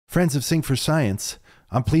Friends of Sing for Science,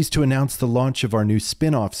 I'm pleased to announce the launch of our new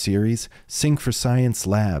spin-off series, Sing for Science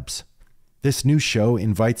Labs. This new show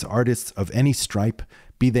invites artists of any stripe,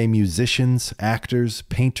 be they musicians, actors,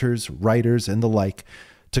 painters, writers, and the like,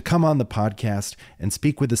 to come on the podcast and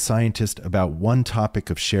speak with a scientist about one topic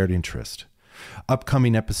of shared interest.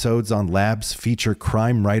 Upcoming episodes on Labs feature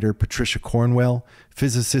crime writer Patricia Cornwell,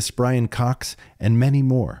 physicist Brian Cox, and many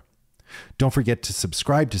more. Don't forget to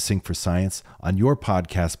subscribe to Sing for Science on your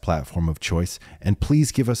podcast platform of choice, and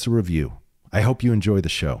please give us a review. I hope you enjoy the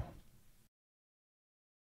show.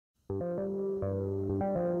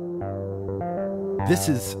 This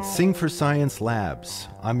is Sing for Science Labs.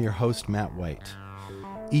 I'm your host, Matt White.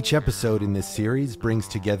 Each episode in this series brings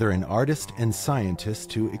together an artist and scientist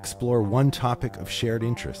to explore one topic of shared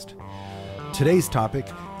interest. Today's topic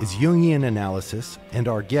is Jungian Analysis, and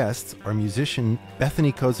our guests are musician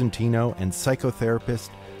Bethany Cosentino and psychotherapist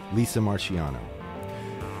Lisa Marchiano.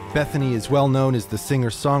 Bethany is well known as the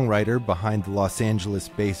singer-songwriter behind the Los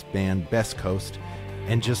Angeles-based band Best Coast,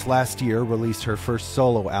 and just last year released her first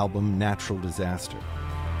solo album, Natural Disaster.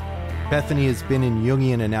 Bethany has been in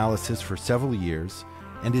Jungian Analysis for several years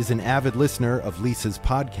and is an avid listener of Lisa's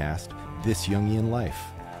podcast, This Jungian Life,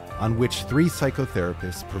 on which three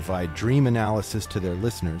psychotherapists provide dream analysis to their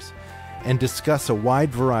listeners and discuss a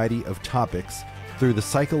wide variety of topics through the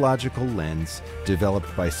psychological lens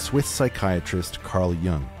developed by Swiss psychiatrist Carl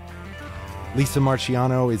Jung. Lisa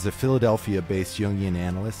Marchiano is a Philadelphia-based Jungian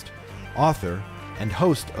analyst, author, and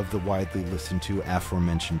host of the widely listened to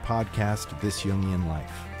aforementioned podcast, This Jungian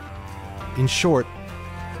Life. In short,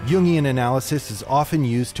 Jungian analysis is often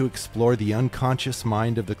used to explore the unconscious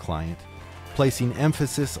mind of the client, placing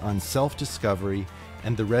emphasis on self-discovery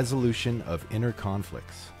and the resolution of inner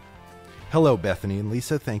conflicts. Hello, Bethany and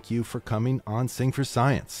Lisa. Thank you for coming on Sing for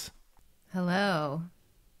Science. Hello.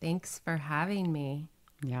 Thanks for having me.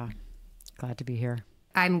 Yeah, glad to be here.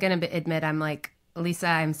 I'm going to admit, I'm like, Lisa,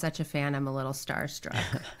 I'm such a fan. I'm a little starstruck.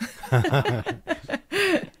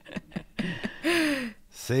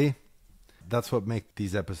 See? That's what makes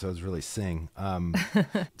these episodes really sing.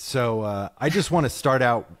 So I just want to start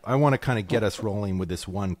out, I want to kind of get us rolling with this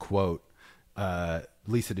one quote.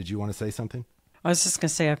 Lisa, did you want to say something? I was just going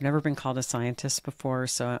to say I've never been called a scientist before,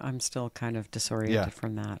 so I'm still kind of disoriented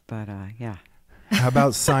from that. But yeah. How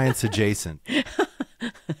about science adjacent?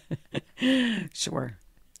 Sure.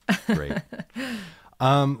 Great.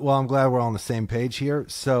 Well, I'm glad we're all on the same page here.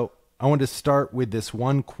 So I want to start with this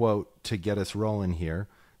one quote to get us rolling here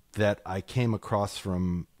that I came across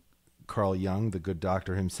from Carl Jung, the good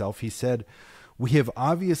doctor himself. He said, "We have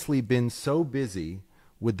obviously been so busy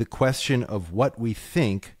with the question of what we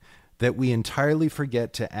think that we entirely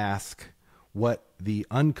forget to ask what the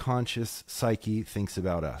unconscious psyche thinks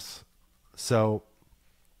about us." So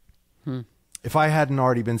if I hadn't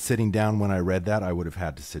already been sitting down when I read that, I would have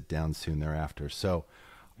had to sit down soon thereafter. So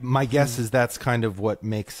my guess is that's kind of what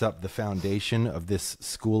makes up the foundation of this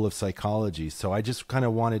school of psychology. So I just kind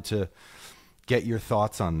of wanted to get your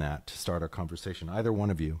thoughts on that to start our conversation. Either one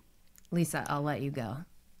of you. Lisa, I'll let you go.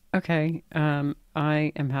 Okay. I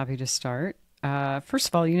am happy to start. First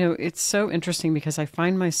of all, it's so interesting because I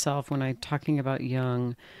find myself when I'm talking about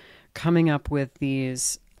Jung coming up with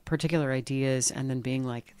these particular ideas and then being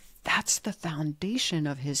like, that's the foundation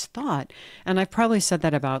of his thought. And I've probably said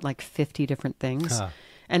that about like 50 different things.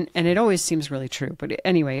 And it always seems really true. But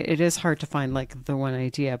anyway, it is hard to find like the one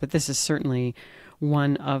idea, but this is certainly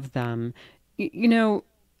one of them.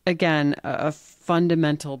 Again, a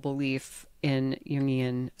fundamental belief in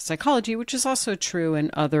Jungian psychology, which is also true in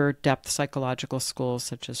other depth psychological schools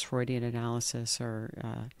such as Freudian analysis or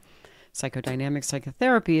psychodynamic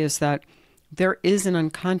psychotherapy, is that there is an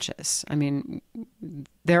unconscious. I mean,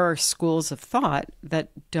 there are schools of thought that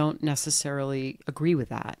don't necessarily agree with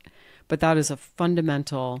that. But that is a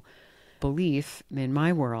fundamental belief in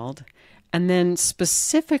my world. And then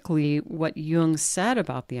specifically what Jung said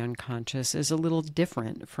about the unconscious is a little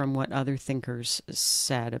different from what other thinkers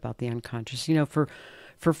said about the unconscious.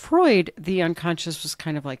 For Freud, the unconscious was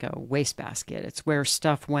kind of like a wastebasket. It's where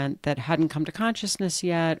stuff went that hadn't come to consciousness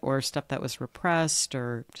yet, or stuff that was repressed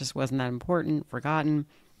or just wasn't that important, forgotten.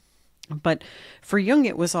 But for Jung,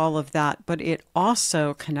 it was all of that, but it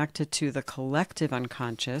also connected to the collective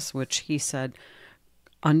unconscious, which he said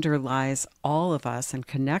underlies all of us and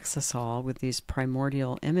connects us all with these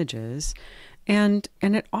primordial images. And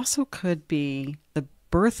it also could be the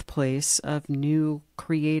birthplace of new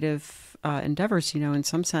creative endeavors. In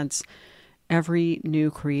some sense, every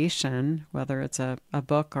new creation, whether it's a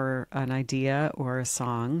book or an idea or a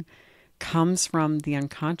song, comes from the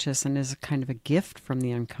unconscious and is a kind of a gift from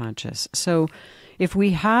the unconscious. So if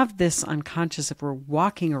we have this unconscious, if we're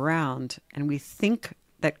walking around and we think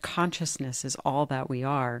that consciousness is all that we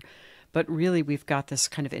are, but really we've got this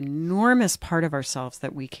kind of enormous part of ourselves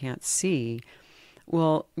that we can't see,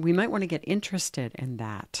 well, we might want to get interested in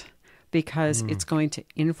that, because it's going to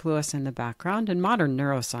influence in the background. And modern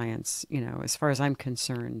neuroscience, as far as I'm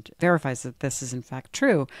concerned, verifies that this is in fact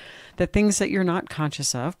true, that things that you're not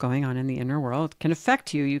conscious of going on in the inner world can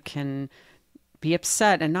affect you. You can be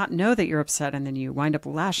upset and not know that you're upset, and then you wind up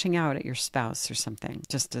lashing out at your spouse or something,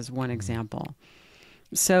 just as one example.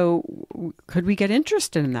 So could we get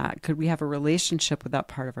interested in that? Could we have a relationship with that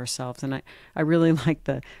part of ourselves? And I really like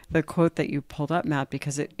the quote that you pulled up, Matt,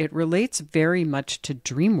 because it relates very much to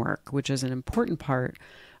dream work, which is an important part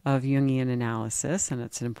of Jungian analysis. And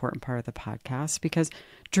it's an important part of the podcast, because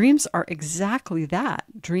dreams are exactly that.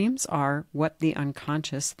 Dreams are what the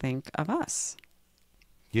unconscious think of us.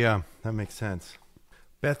 Yeah, that makes sense.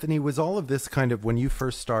 Bethany, was all of this kind of, when you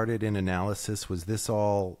first started in analysis, was this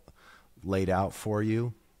all laid out for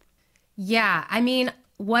you? Yeah. I mean,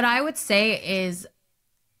 what I would say is,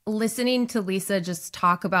 listening to Lisa just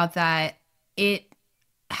talk about that, it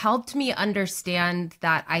helped me understand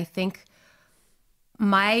that I think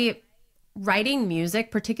my writing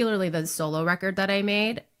music, particularly the solo record that I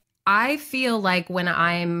made, I feel like when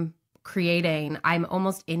I'm creating, I'm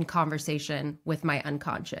almost in conversation with my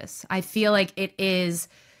unconscious. I feel like it is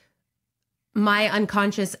my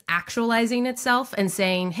unconscious actualizing itself and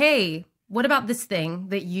saying, hey, what about this thing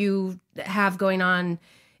that you have going on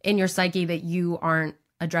in your psyche that you aren't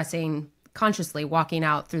addressing consciously, walking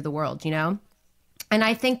out through the world, And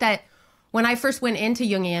I think that when I first went into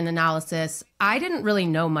Jungian analysis, I didn't really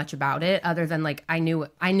know much about it other than I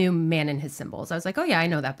knew Man and His Symbols. I was like, oh yeah, I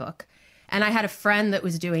know that book. And I had a friend that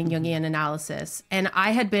was doing Jungian analysis, and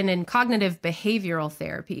I had been in cognitive behavioral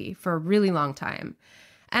therapy for a really long time.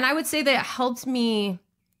 And I would say that it helped me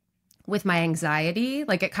with my anxiety.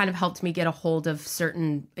 It kind of helped me get a hold of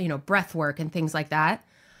certain, breath work and things like that.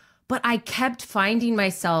 But I kept finding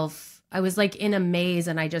myself, I was in a maze,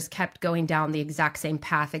 and I just kept going down the exact same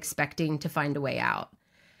path, expecting to find a way out.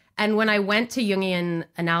 And when I went to Jungian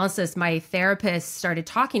analysis, my therapist started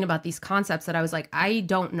talking about these concepts that I was like, I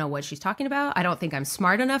don't know what she's talking about. I don't think I'm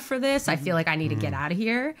smart enough for this. I feel like I need to get out of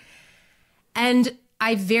here. And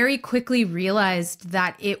I very quickly realized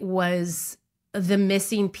that it was the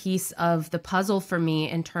missing piece of the puzzle for me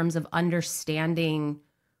in terms of understanding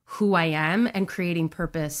who I am and creating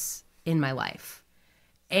purpose in my life.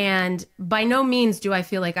 And by no means do I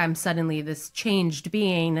feel like I'm suddenly this changed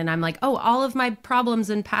being and I'm like, oh, all of my problems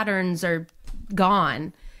and patterns are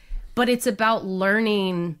gone. But it's about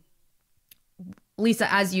learning, Lisa,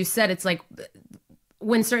 as you said, it's like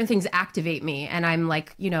when certain things activate me and I'm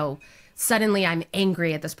like, suddenly I'm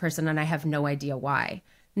angry at this person and I have no idea why.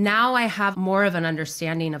 Now I have more of an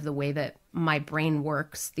understanding of the way that my brain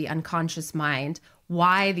works, the unconscious mind,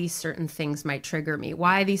 why these certain things might trigger me,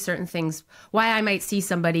 why I might see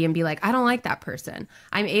somebody and be like, I don't like that person.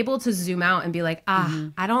 I'm able to zoom out and be like,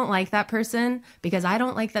 I don't like that person because I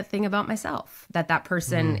don't like that thing about myself that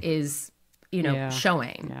person is,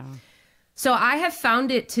 showing. Yeah. So I have found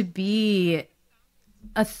it to be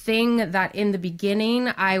a thing that in the beginning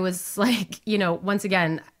I was like, once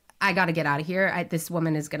again, I got to get out of here. This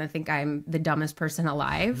woman is going to think I'm the dumbest person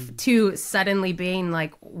alive, to suddenly being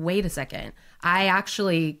like, wait a second. I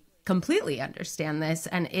actually completely understand this.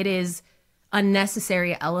 And it is a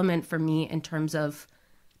necessary element for me in terms of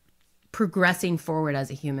progressing forward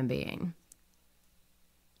as a human being.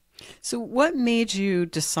 So what made you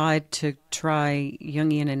decide to try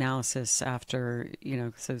Jungian analysis after,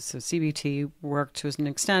 so CBT worked to an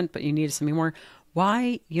extent, but you needed something more.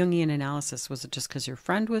 Why Jungian analysis? Was it just because your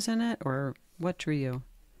friend was in it, or what drew you?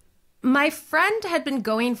 My friend had been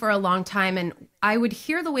going for a long time, and I would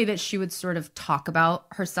hear the way that she would sort of talk about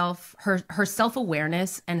herself, her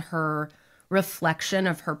self-awareness and her reflection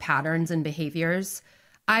of her patterns and behaviors.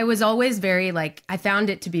 I was always very I found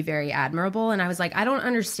it to be very admirable. And I was like, I don't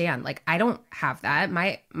understand. I don't have that.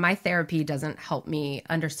 My therapy doesn't help me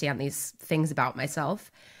understand these things about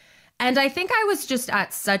myself. And I think I was just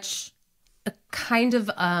at such a kind of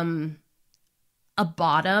a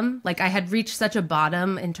bottom. I had reached such a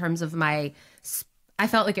bottom in terms of I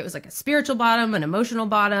felt like it was a spiritual bottom, an emotional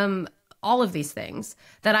bottom, all of these things,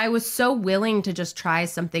 that I was so willing to just try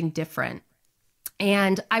something different.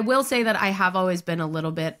 And I will say that I have always been a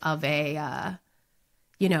little bit of a, I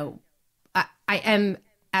am,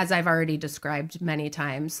 as I've already described many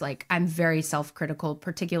times, I'm very self-critical,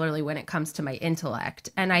 particularly when it comes to my intellect.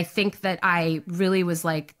 And I think that I really was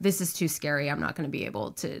like, this is too scary. I'm not going to be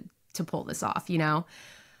able to to pull this off, you know?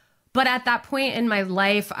 But at that point in my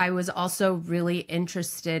life, I was also really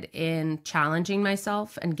interested in challenging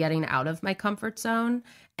myself and getting out of my comfort zone.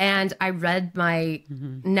 And I read my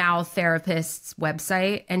now therapist's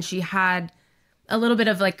website, and she had a little bit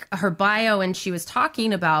of like her bio, and she was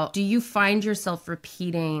talking about, do you find yourself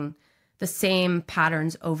repeating the same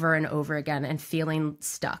patterns over and over again and feeling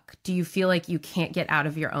stuck? Do you feel like you can't get out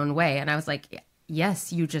of your own way? And I was like,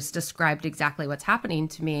 yes, you just described exactly what's happening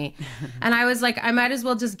to me. And I was like, I might as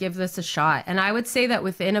well just give this a shot. And I would say that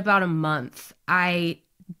within about a month, I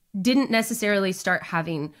didn't necessarily start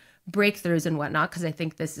having breakthroughs and whatnot, because I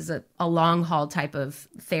think this is a long haul type of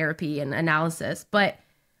therapy and analysis. But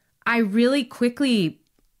I really quickly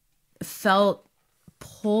felt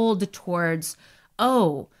pulled towards,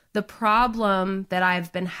 oh, the problem that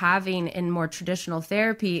I've been having in more traditional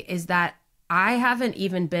therapy is that I haven't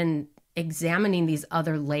even been examining these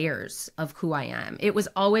other layers of who I am. It was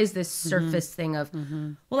always this surface thing of,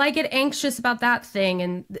 well, I get anxious about that thing.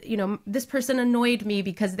 And, you know, this person annoyed me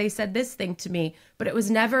because they said this thing to me. But it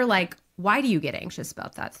was never like, why do you get anxious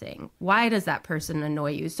about that thing? Why does that person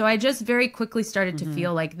annoy you? So I just very quickly started to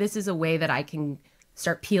feel like this is a way that I can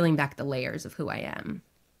start peeling back the layers of who I am.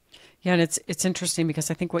 Yeah, and it's interesting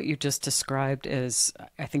because I think what you just described is,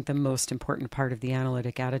 I think, the most important part of the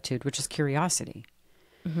analytic attitude, which is curiosity.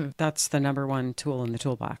 That's the number one tool in the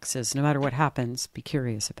toolbox, is no matter what happens, be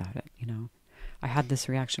curious about it. You know, I had this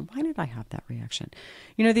reaction. Why did I have that reaction?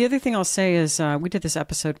 You know, the other thing I'll say is we did this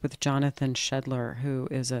episode with Jonathan Shedler, who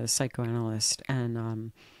is a psychoanalyst,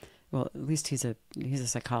 and well, at least he's a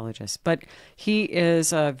psychologist, but he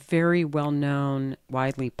is a very well-known,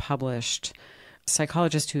 widely published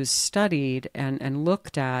psychologist who's studied and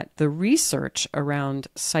looked at the research around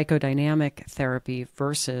psychodynamic therapy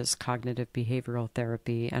versus cognitive behavioral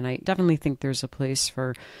therapy. And I definitely think there's a place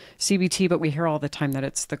for CBT, but we hear all the time that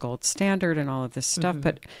it's the gold standard and all of this stuff.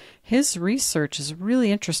 But his research is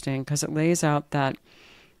really interesting because it lays out that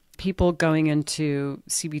people going into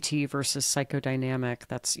CBT versus psychodynamic,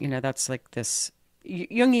 that's like this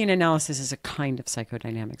Jungian analysis is a kind of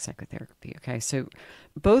psychodynamic psychotherapy. Okay. So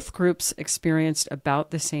both groups experienced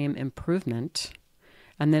about the same improvement.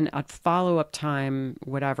 And then at follow-up time,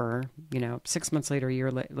 whatever, 6 months later, a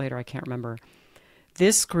year later, I can't remember,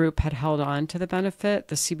 this group had held on to the benefit.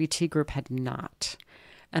 The CBT group had not.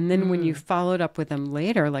 And then when you followed up with them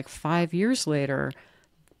later, like 5 years later,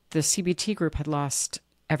 the CBT group had lost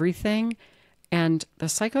everything. And the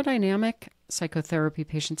psychodynamic psychotherapy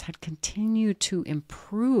patients had continued to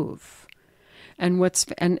improve. And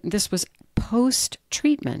this was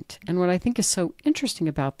post-treatment. And what I think is so interesting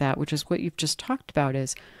about that, which is what you've just talked about,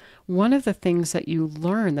 is one of the things that you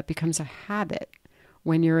learn that becomes a habit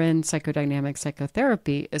when you're in psychodynamic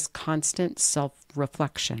psychotherapy is constant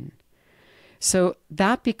self-reflection. So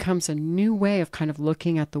that becomes a new way of kind of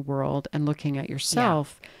looking at the world and looking at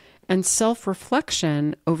yourself. Yeah. And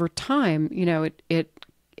self-reflection over time,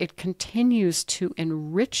 it continues to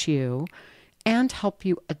enrich you and help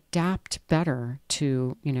you adapt better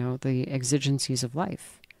to, the exigencies of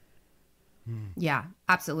life. Yeah,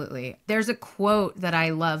 absolutely. There's a quote that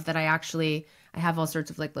I love that I have all sorts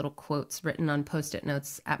of like little quotes written on Post-it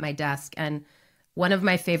notes at my desk. And one of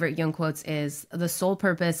my favorite Jung quotes is, "The sole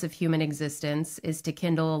purpose of human existence is to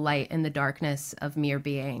kindle a light in the darkness of mere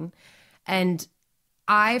being." And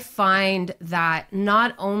I find that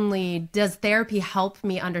not only does therapy help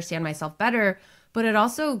me understand myself better, but it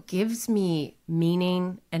also gives me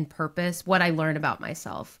meaning and purpose, what I learn about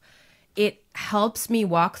myself. It helps me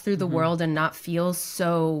walk through the world and not feel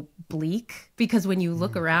so bleak, because when you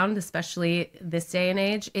look around, especially this day and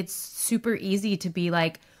age, it's super easy to be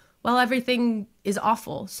like, well, everything is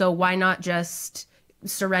awful, so why not just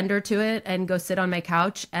surrender to it and go sit on my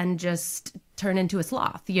couch and just turn into a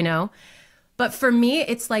sloth, But for me,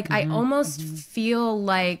 it's like I almost feel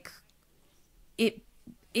like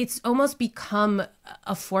it's almost become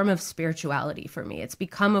a form of spirituality for me. It's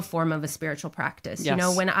become a form of a spiritual practice.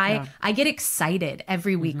 Yes. When I get excited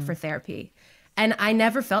every week for therapy, and I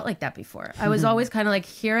never felt like that before. I was always kind of like,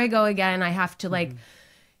 here I go again. I have to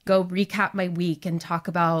go recap my week and talk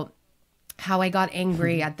about how I got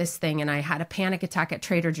angry at this thing and I had a panic attack at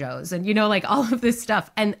Trader Joe's and, all of this stuff.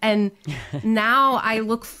 And now I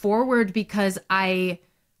look forward because I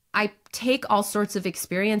take all sorts of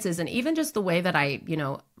experiences, and even just the way that I,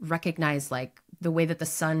 recognize like the way that the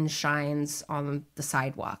sun shines on the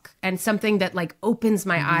sidewalk and something that like opens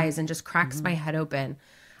my eyes and just cracks my head open.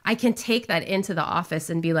 I can take that into the office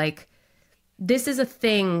and be like, this is a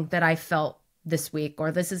thing that I felt this week,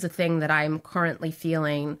 or this is a thing that I'm currently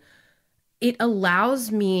feeling. It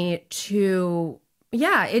allows me to,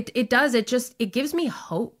 it does. It gives me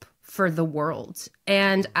hope for the world.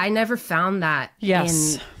 And I never found that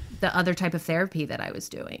Yes. in the other type of therapy that I was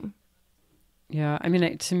doing. Yeah. I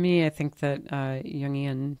mean, to me, I think that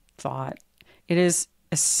Jungian thought, it is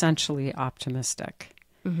essentially optimistic.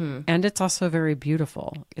 And it's also very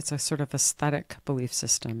beautiful. It's a sort of aesthetic belief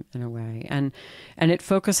system in a way. And it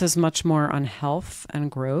focuses much more on health and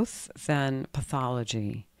growth than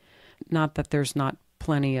pathology. Not that there's not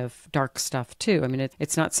plenty of dark stuff too. I mean,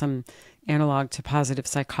 it's not some analog to positive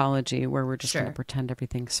psychology where we're just going to pretend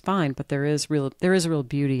everything's fine, but there is real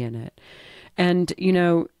beauty in it. And, you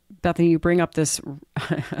know, Bethany, you bring up this,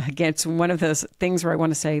 again, it's one of those things where I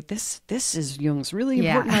want to say, this is Jung's really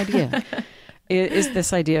important idea, is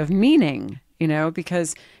this idea of meaning, you know,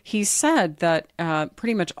 because he said that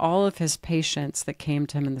pretty much all of his patients that came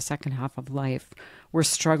to him in the second half of life were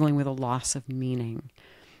struggling with a loss of meaning.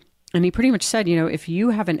 And he pretty much said, you know, if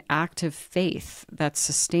you have an active faith that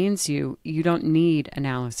sustains you, you don't need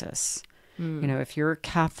analysis. You know, if you're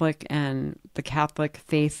Catholic and the Catholic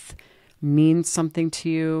faith means something to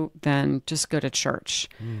you, then just go to church.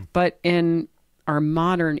 But in our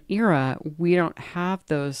modern era, we don't have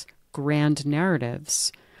those grand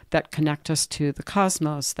narratives that connect us to the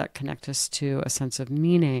cosmos, that connect us to a sense of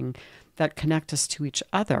meaning, that connect us to each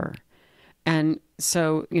other. And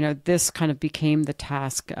so, you know, this kind of became the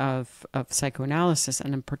task of psychoanalysis.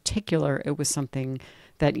 And in particular, it was something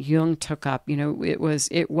that Jung took up. You know, it was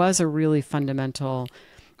a really fundamental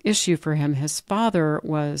issue for him. His father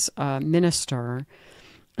was a minister.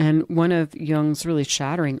 And one of Jung's really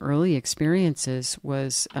shattering early experiences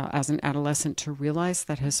was as an adolescent to realize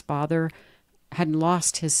that his father had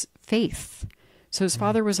lost his faith. So his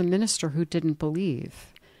father was a minister who didn't believe.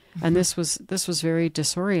 And this was very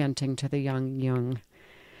disorienting to the young Jung.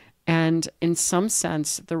 And in some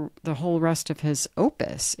sense, the whole rest of his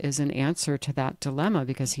opus is an answer to that dilemma,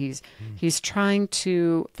 because he's trying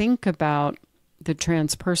to think about the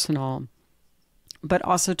transpersonal, but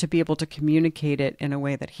also to be able to communicate it in a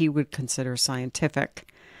way that he would consider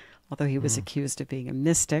scientific. Although he was accused of being a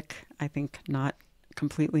mystic, I think not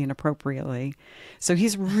completely inappropriately. So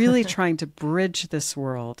he's really trying to bridge this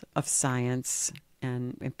world of science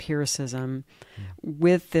and empiricism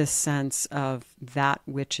with this sense of that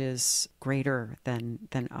which is greater than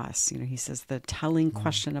us. You know, he says the telling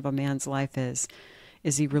question of a man's life is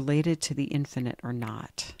he related to the infinite or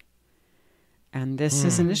not? And this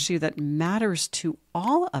is an issue that matters to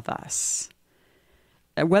all of us.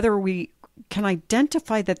 Whether we can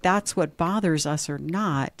identify that that's what bothers us or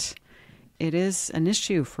not, it is an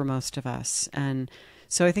issue for most of us. And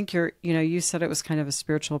so I think you said it was kind of a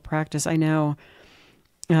spiritual practice. I know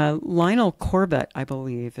Lionel Corbett, I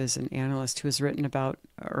believe, is an analyst who has written about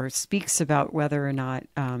or speaks about whether or not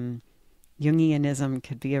Jungianism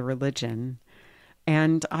could be a religion.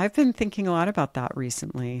 And I've been thinking a lot about that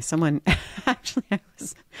recently. Someone, actually,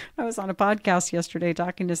 I was on a podcast yesterday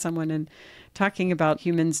talking to someone and talking about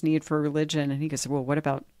humans' need for religion. And he goes, well, what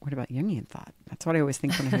about Jungian thought? That's what I always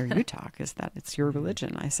think when I hear you talk, is that it's your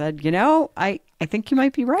religion. I said, I think you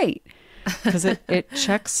might be right. Because it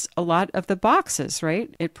checks a lot of the boxes,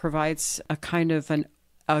 right? It provides a kind of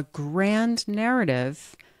a grand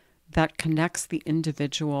narrative that connects the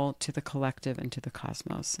individual to the collective and to the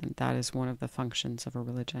cosmos. And that is one of the functions of a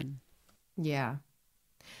religion. Yeah.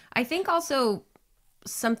 I think also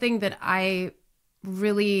something that I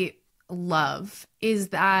really love is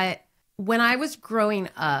that when I was growing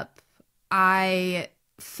up, I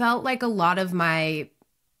felt like a lot of my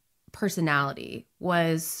personality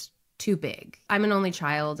was too big. I'm an only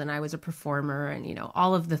child and I was a performer and,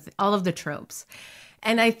 all of the tropes.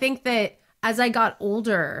 And I think that as I got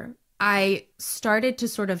older, I started to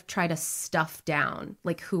sort of try to stuff down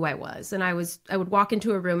like who I was. And I would walk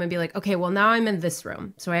into a room and be like, okay, well now I'm in this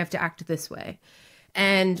room, so I have to act this way.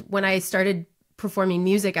 And when I started performing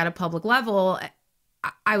music at a public level,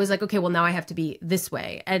 I was like, okay, well now I have to be this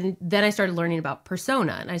way. And then I started learning about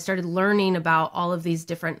persona, and I started learning about all of these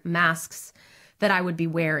different masks that I would be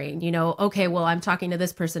wearing. Okay, well I'm talking to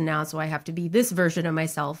this person now, so I have to be this version of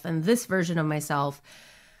myself and this version of myself.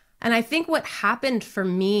 And I think what happened for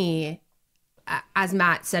me, as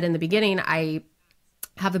Matt said in the beginning, I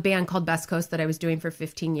have a band called Best Coast that I was doing for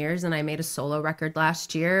 15 years, and I made a solo record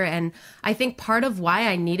last year. And I think part of why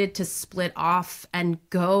I needed to split off and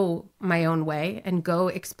go my own way and go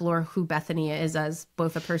explore who Bethany is as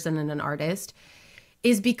both a person and an artist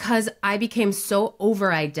is because I became so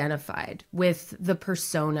over-identified with the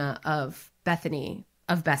persona of Bethany,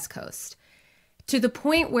 of Best Coast, to the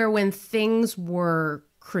point where when things were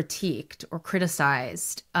critiqued or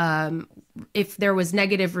criticized, if there was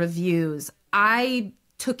negative reviews, I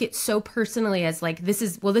took it so personally as like, this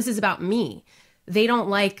is about me. they don't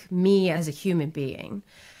like me as a human being.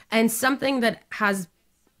 And something that has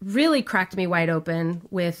really cracked me wide open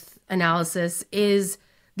with analysis is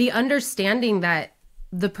the understanding that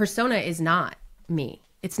the persona is not me.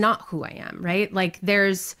 It's not who I am, right? Like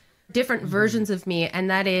there's different versions of me, and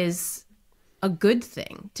that is a good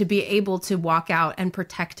thing to be able to walk out and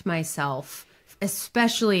protect myself,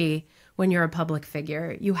 especially when you're a public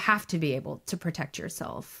figure. You have to be able to protect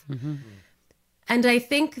yourself. And I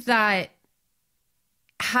think that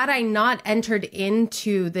had I not entered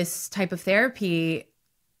into this type of therapy,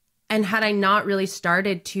 and had I not really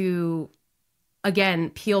started to,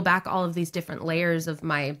 again, peel back all of these different layers of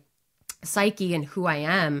my psyche and who I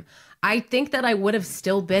am, I think that I would have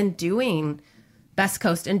still been doing Best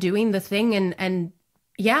Coast and doing the thing and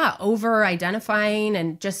yeah, over identifying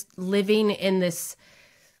and just living in this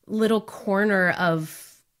little corner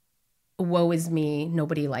of woe is me,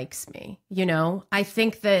 nobody likes me. You know, I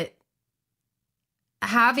think that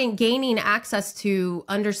gaining access to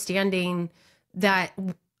understanding that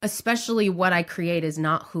especially what I create is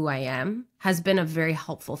not who I am has been a very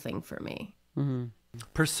helpful thing for me.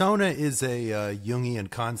 Persona is a Jungian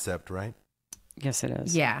concept, right? Yes, it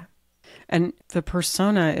is. Yeah. And the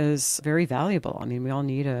persona is very valuable. I mean, we all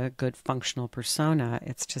need a good functional persona.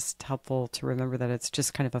 It's just helpful to remember that it's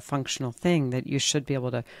just kind of a functional thing that you should be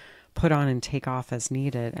able to put on and take off as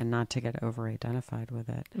needed and not to get over-identified with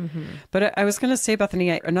it. But I was going to say, Bethany,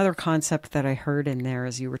 another concept that I heard in there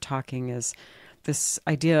as you were talking is this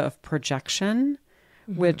idea of projection,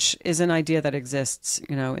 which is an idea that exists,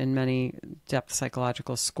 you know, in many depth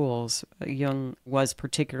psychological schools. Jung was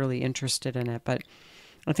particularly interested in it, but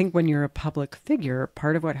I think when you're a public figure,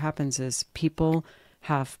 part of what happens is people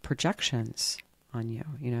have projections on you.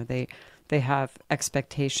 You know, they have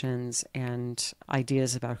expectations and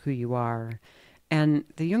ideas about who you are. And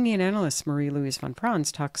the Jungian analyst Marie-Louise von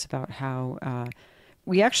Franz talks about how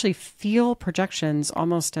we actually feel projections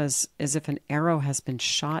almost as if an arrow has been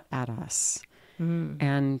shot at us.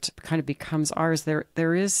 And kind of becomes ours.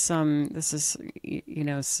 There is some, this is, you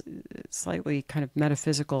know, slightly kind of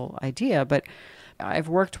metaphysical idea, but I've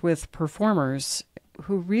worked with performers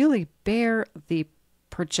who really bear the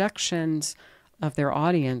projections of their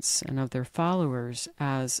audience and of their followers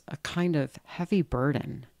as a kind of heavy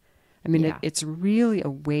burden. I mean, it's really a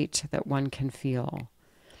weight that one can feel.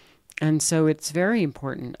 And so it's very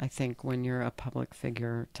important, I think, when you're a public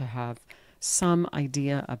figure to have some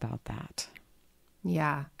idea about that.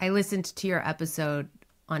 Yeah, I listened to your episode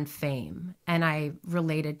on fame and I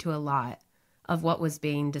related to a lot of what was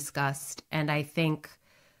being discussed. And I think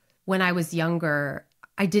when I was younger,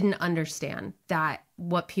 I didn't understand that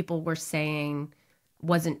what people were saying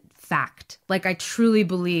wasn't fact. Like I truly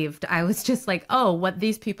believed, I was just like, oh, what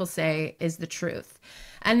these people say is the truth.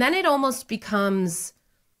 And then it almost becomes,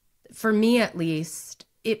 for me at least,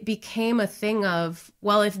 it became a thing of,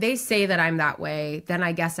 well, if they say that I'm that way, then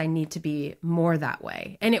I guess I need to be more that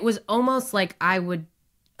way. And it was almost like I would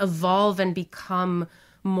evolve and become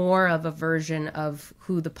more of a version of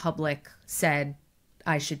who the public said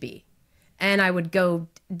I should be. And I would go,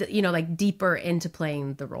 you know, like deeper into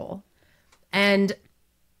playing the role. And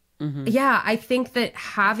yeah, I think that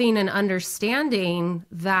having an understanding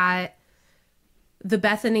that the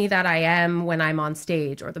Bethany that I am when I'm on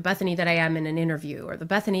stage, or the Bethany that I am in an interview, or the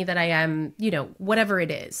Bethany that I am, you know, whatever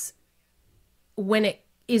it is, when it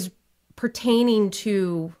is pertaining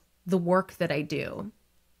to the work that I do,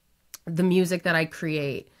 the music that I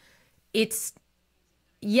create, it's,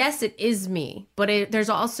 yes, it is me, but there's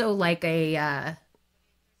also like a,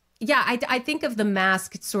 I think of the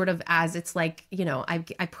mask sort of as it's like, you know, I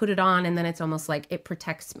put it on and then it's almost like it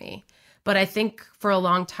protects me. But I think for a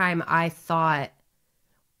long time I thought,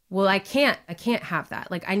 well, I can't have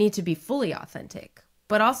that. Like I need to be fully authentic.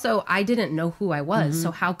 But also I didn't know who I was.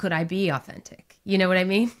 So how could I be authentic? You know what I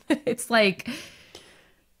mean? It's like,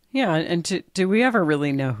 yeah. And do we ever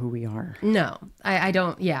really know who we are? No, I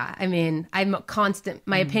don't. Yeah. I mean,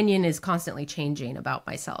 my opinion is constantly changing about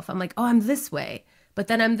myself. I'm like, oh, I'm this way, but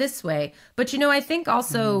then I'm this way. But, you know, I think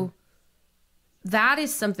also that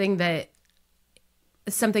is something that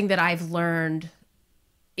I've learned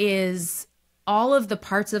is all of the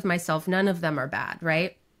parts of myself, none of them are bad,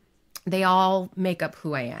 right? They all make up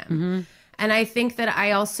who I am. And I think that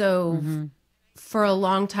I also, for a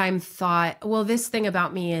long time thought, well, this thing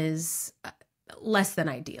about me is less than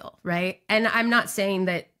ideal, right? And I'm not saying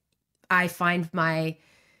that I find my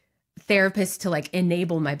therapist to like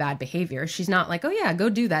enable my bad behavior. She's not like, oh yeah, go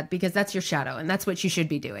do that because that's your shadow and that's what you should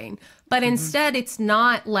be doing. But instead, it's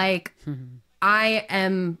not like I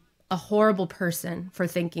am a horrible person for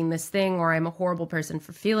thinking this thing, or I'm a horrible person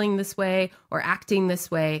for feeling this way or acting this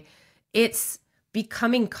way. It's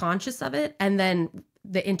becoming conscious of it and then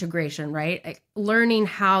the integration, right? Like learning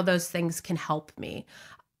how those things can help me.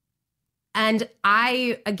 And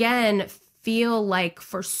I, again, feel like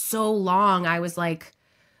for so long I was like,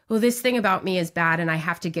 well, this thing about me is bad and I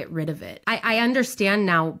have to get rid of it. I understand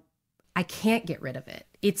now I can't get rid of it.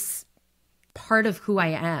 It's part of who I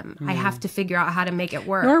am. I have to figure out how to make it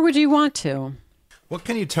work. Nor would you want to. What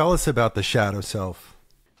can you tell us about the shadow self?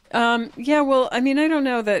 Yeah, well, I mean, I don't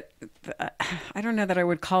know that I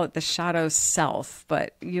would call it the shadow self,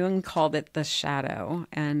 but Jung called it the shadow,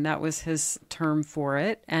 and that was his term for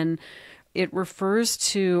it. And it refers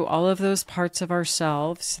to all of those parts of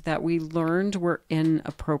ourselves that we learned were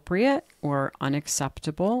inappropriate or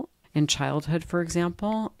unacceptable in childhood, for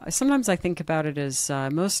example. Sometimes I think about it as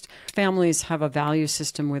most families have a value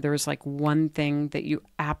system where there's like one thing that you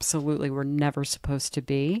absolutely were never supposed to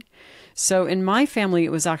be. So in my family,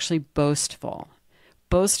 it was actually boastful.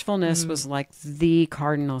 Boastfulness was like the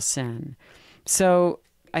cardinal sin. So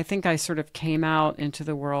I think I sort of came out into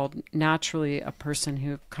the world naturally a person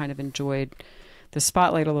who kind of enjoyed the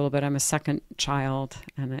spotlight a little bit. I'm a second child,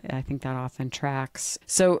 and I think that often tracks.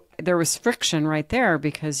 So there was friction right there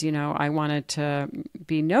because, you know, I wanted to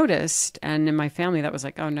be noticed. And in my family, that was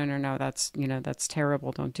like, oh, no, that's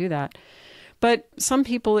terrible. Don't do that. But some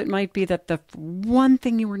people, it might be that the one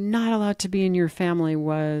thing you were not allowed to be in your family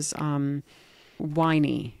was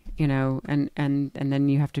whiny, you know, and then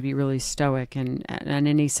you have to be really stoic, and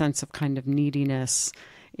any sense of kind of neediness,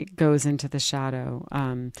 it goes into the shadow.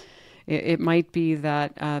 It might be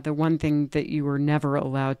that the one thing that you were never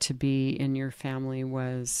allowed to be in your family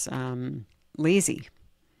was lazy,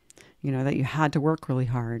 you know, that you had to work really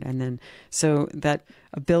hard. And then so that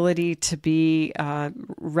ability to be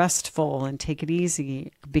restful and take it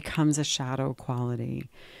easy becomes a shadow quality.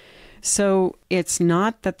 So it's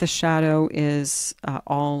not that the shadow is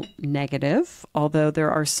all negative, although there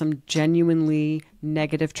are some genuinely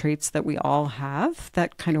negative traits that we all have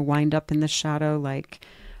that kind of wind up in the shadow, like,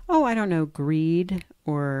 oh, I don't know, greed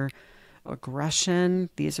or aggression.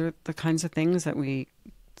 These are the kinds of things that we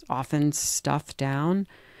often stuff down.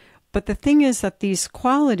 But the thing is that these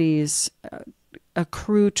qualities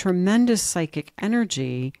accrue tremendous psychic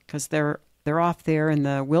energy because they're off there in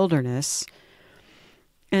the wilderness.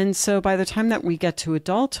 And so by the time that we get to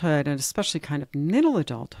adulthood, and especially kind of middle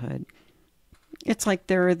adulthood, it's like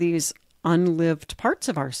there are these unlived parts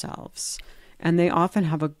of ourselves. And they often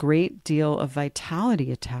have a great deal of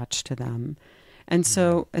vitality attached to them. And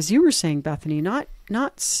so, as you were saying, Bethany,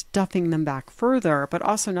 not stuffing them back further, but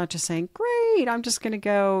also not just saying, great, I'm just going to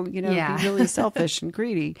go, you know, be really selfish and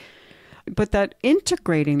greedy. But that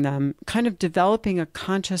integrating them, kind of developing a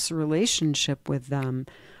conscious relationship with them,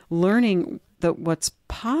 learning that what's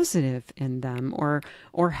positive in them or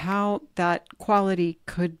how that quality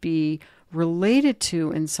could be related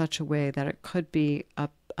to in such a way that it could be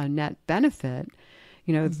a net benefit.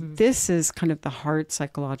 You know, this is kind of the hard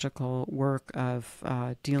psychological work of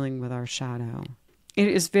dealing with our shadow. It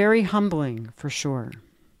is very humbling, for sure.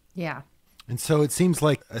 Yeah. And so it seems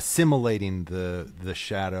like assimilating the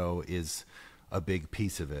shadow is a big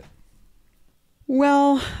piece of it.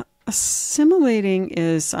 Well, assimilating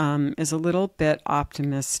is a little bit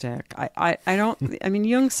optimistic. I mean,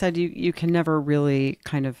 Jung said you can never really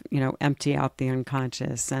kind of, you know, empty out the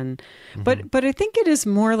unconscious, and but I think it is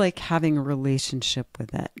more like having a relationship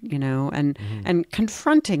with it, you know, and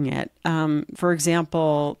confronting it. For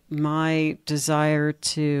example, my desire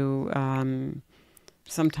to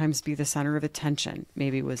sometimes be the center of attention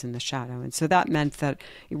maybe was in the shadow. And so that meant that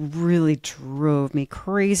it really drove me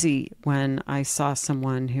crazy when I saw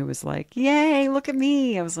someone who was like, yay, look at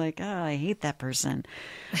me. I was like, oh, I hate that person.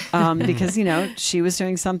 Because, you know, she was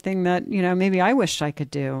doing something that, you know, maybe I wished I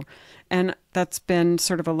could do. And that's been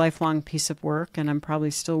sort of a lifelong piece of work, and I'm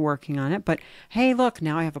probably still working on it. But hey, look,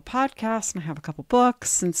 now I have a podcast and I have a couple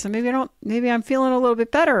books. And so maybe I'm feeling a little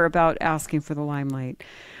bit better about asking for the limelight.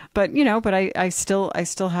 But, you know, I still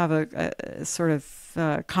have a sort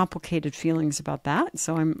of complicated feelings about that.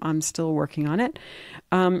 So I'm still working on it.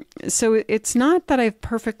 So it's not that I've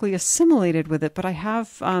perfectly assimilated with it, but I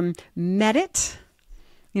have met it.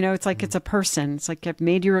 You know, it's like it's a person. It's like I've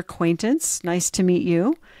made your acquaintance. Nice to meet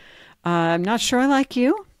you. I'm not sure I like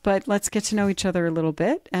you, but let's get to know each other a little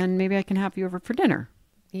bit, and maybe I can have you over for dinner.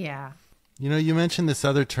 Yeah. You know, you mentioned this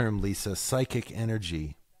other term, Lisa, psychic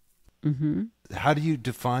energy. Mm-hmm. How do you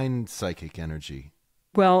define psychic energy?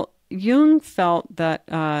 Well, Jung felt that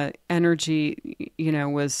energy, you know,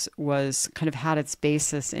 was kind of had its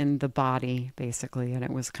basis in the body, basically, and it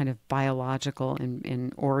was kind of biological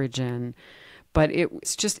in origin. But it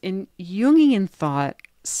was just in Jungian thought,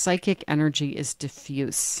 psychic energy is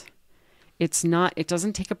diffuse. it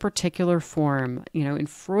doesn't take a particular form. In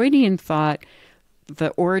Freudian thought, the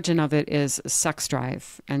origin of it is sex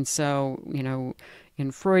drive. And so,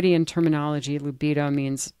 in Freudian terminology, libido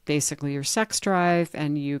means basically your sex drive,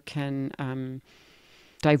 and you can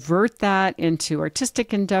divert that into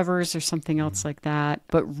artistic endeavors or something else like that.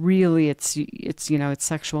 But really, it's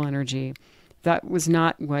sexual energy. That was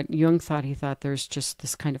not what Jung thought. He thought there's just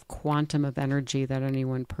this kind of quantum of energy that any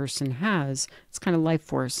one person has. It's kind of life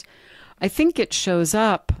force. I think it shows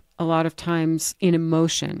up a lot of times in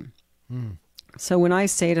emotion. So when I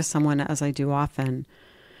say to someone, as I do often,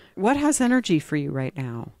 what has energy for you right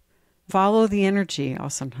now? Follow the energy,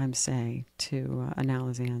 I'll sometimes say to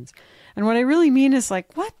analysands. And what I really mean is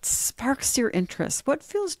like, what sparks your interest? What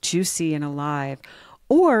feels juicy and alive?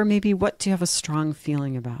 Or maybe what do you have a strong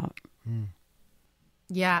feeling about?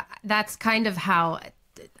 Yeah, that's kind of how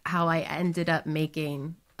I ended up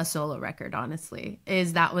making a solo record, honestly.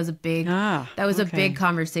 That was a big big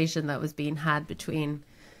conversation that was being had between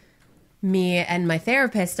me and my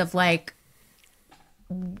therapist of like,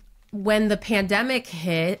 when the pandemic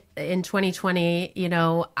hit in 2020,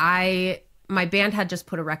 my band had just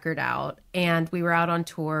put a record out and we were out on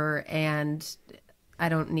tour, and I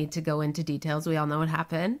don't need to go into details. We all know what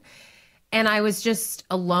happened. And I was just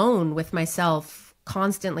alone with myself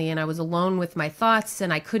constantly, and I was alone with my thoughts,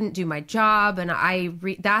 and I couldn't do my job. And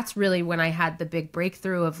that's really when I had the big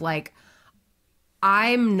breakthrough of like,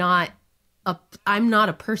 I'm not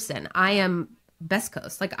a person. I am Best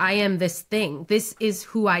Coast. Like, I am this thing. This is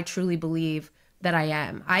who I truly believe that I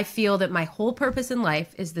am. I feel that my whole purpose in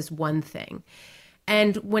life is this one thing.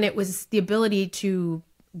 And when it was the ability to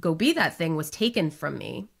go be that thing was taken from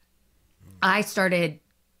me, I started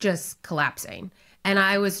just collapsing. And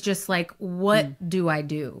I was just like, what do I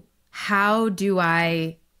do? How do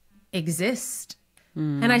I exist?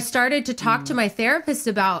 And I started to talk to my therapist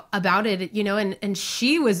about it, and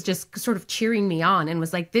she was just sort of cheering me on and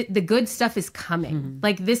was like, the good stuff is coming.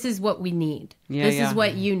 Like, this is what we need. This is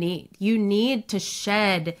what you need. You need to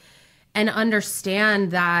shed and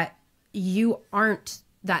understand that you aren't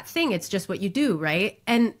that thing. It's just what you do, right?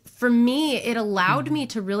 And for me, it allowed me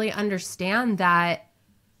to really understand that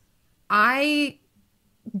I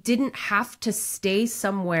didn't have to stay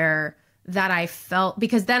somewhere that I felt,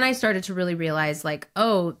 because then I started to really realize like,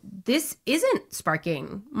 oh, this isn't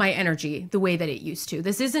sparking my energy the way that it used to.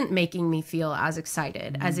 This isn't making me feel as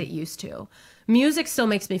excited as it used to. Music still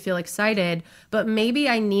makes me feel excited, but maybe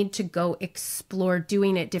I need to go explore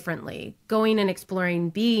doing it differently, going and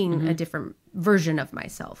exploring being a different version of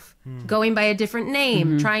myself, going by a different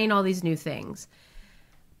name, trying all these new things.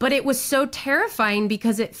 But it was so terrifying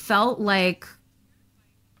because it felt like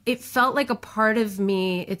a part of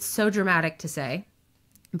me. It's so dramatic to say,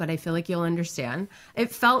 but I feel like you'll understand.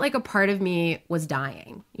 It felt like a part of me was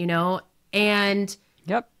dying, and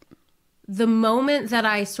the moment that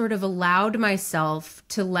I sort of allowed myself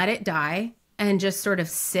to let it die and just sort of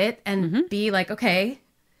sit and be like, okay,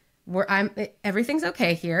 everything's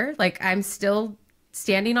okay here. Like, I'm still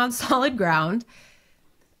standing on solid ground.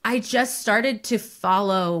 I just started to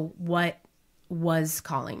follow what was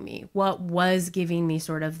calling me, what was giving me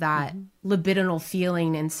sort of that libidinal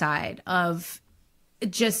feeling inside of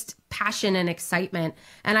just passion and excitement.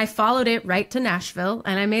 And I followed it right to Nashville,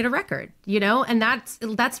 and I made a record, and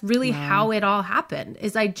that's really how it all happened.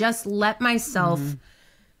 Is I just let myself,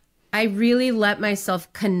 I really let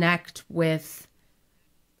myself connect with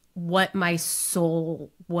what my soul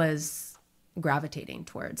was gravitating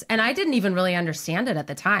towards. And I didn't even really understand it at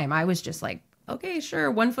the time. I was just like, okay, sure,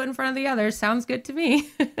 one foot in front of the other. Sounds good to me.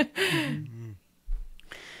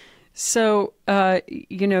 So,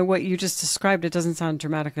 what you just described, it doesn't sound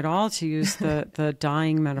dramatic at all to use the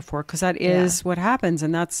dying metaphor, because that is what happens.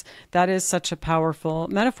 And that is such a powerful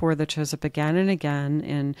metaphor that shows up again and again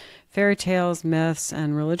in fairy tales, myths,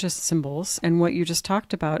 and religious symbols. And what you just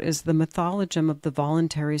talked about is the mythologem of the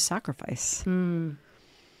voluntary sacrifice.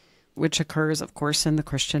 Which occurs, of course, in the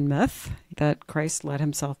Christian myth that Christ let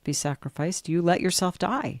himself be sacrificed. You let yourself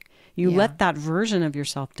die. You let that version of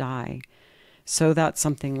yourself die so that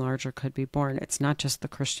something larger could be born. It's not just the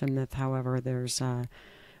Christian myth, however. There's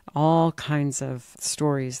all kinds of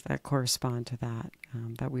stories that correspond to that,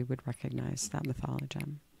 that we would recognize, that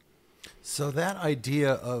mythologem. So that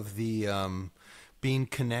idea of the being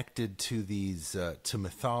connected to these, to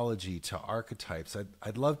mythology, to archetypes,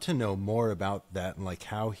 I'd love to know more about that, and like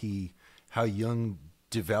how Jung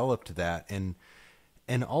developed that.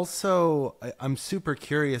 And also I'm super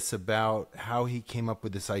curious about how he came up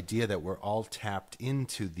with this idea that we're all tapped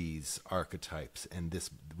into these archetypes, and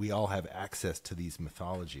we all have access to these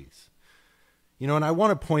mythologies. And I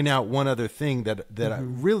want to point out one other thing that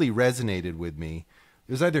really resonated with me.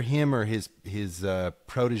 It was either him or his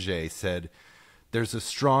protege said, there's a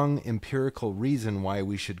strong empirical reason why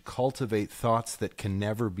we should cultivate thoughts that can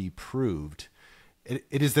never be proved.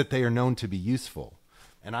 It is that they are known to be useful.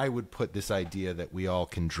 And I would put this idea that we all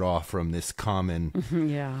can draw from this common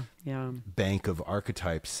bank of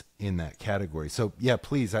archetypes in that category. So, yeah,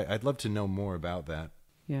 please, I'd love to know more about that.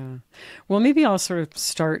 Yeah. Well, maybe I'll sort of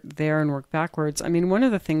start there and work backwards. I mean, one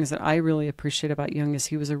of the things that I really appreciate about Jung is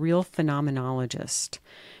he was a real phenomenologist.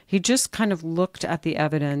 He just kind of looked at the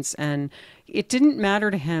evidence, and it didn't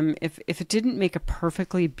matter to him if it didn't make a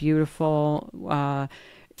perfectly beautiful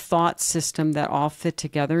thought system that all fit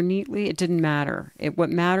together neatly. It didn't matter. What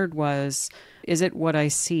mattered was, is it what I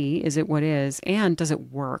see? Is it what is? And does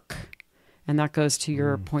it work? And that goes to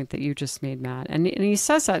your point that you just made, Matt. And he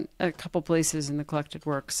says that a couple places in the collected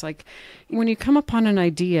works. Like, when you come upon an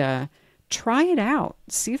idea, try it out,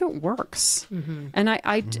 see if it works. And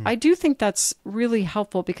I do think that's really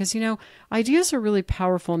helpful because, ideas are really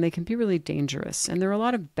powerful and they can be really dangerous. And there are a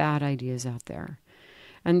lot of bad ideas out there.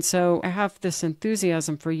 And so I have this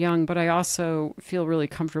enthusiasm for Jung, but I also feel really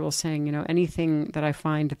comfortable saying, anything that I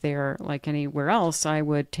find there, like anywhere else, I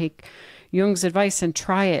would take Jung's advice and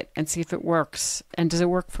try it and see if it works. And does it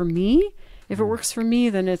work for me? If it works for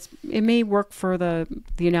me, then it may work for the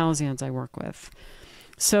analysands I work with.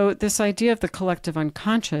 So this idea of the collective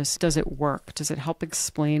unconscious, does it work? Does it help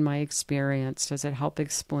explain my experience? Does it help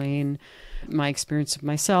explain my experience of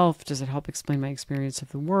myself? Does it help explain my experience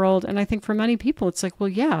of the world? And I think for many people, it's like, well,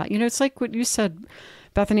 yeah, it's like what you said,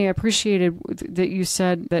 Bethany. I appreciated that you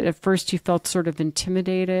said that at first you felt sort of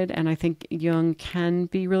intimidated. And I think Jung can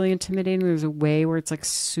be really intimidating. There's a way where it's like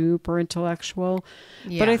super intellectual.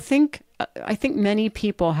 Yeah. But I think many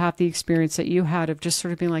people have the experience that you had of just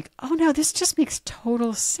sort of being like, oh no, this just makes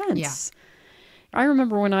total sense. Yeah. I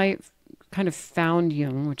remember when I kind of found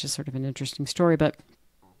Jung, which is sort of an interesting story, but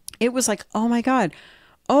it was like, oh my God,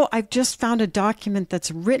 I've just found a document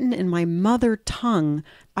that's written in my mother tongue.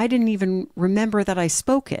 I didn't even remember that I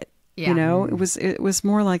spoke it. Yeah. It was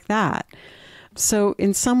more like that. So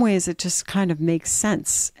in some ways it just kind of makes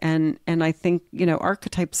sense. And I think,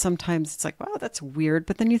 archetypes, sometimes it's like, wow, that's weird.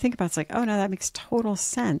 But then you think about it, it's like, oh no, that makes total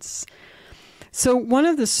sense. So one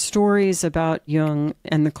of the stories about Jung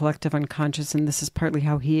and the collective unconscious, and this is partly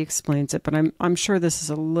how he explains it, but I'm sure this is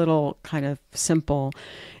a little kind of simple.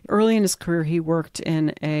 Early in his career, he worked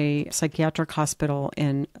in a psychiatric hospital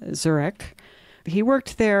in Zurich. He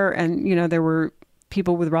worked there, and, there were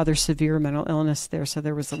people with rather severe mental illness there. So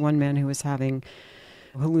there was the one man who was having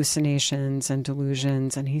hallucinations and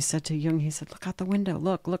delusions. And he said to Jung, look out the window,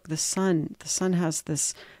 look, the sun has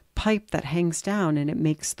this pipe that hangs down and it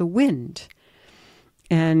makes the wind.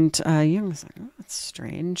 And Jung was like, oh, that's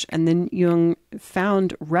strange. And then Jung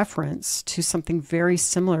found reference to something very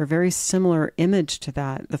similar image to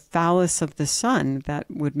that, the phallus of the sun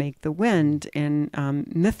that would make the wind in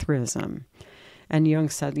Mithraism. And Jung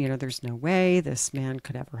said, there's no way this man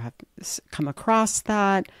could ever have come across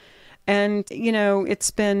that. And,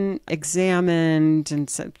 it's been examined, and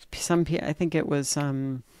some people, I think it was,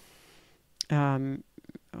 I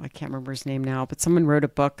can't remember his name now, but someone wrote a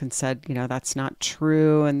book and said, that's not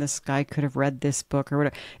true. And this guy could have read this book or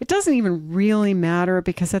whatever. It doesn't even really matter,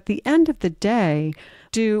 because at the end of the day,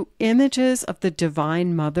 do images of the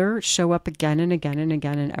Divine Mother show up again and again and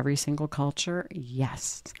again in every single culture?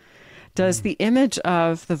 Yes. Does the image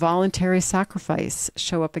of the voluntary sacrifice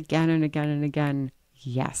show up again and again and again?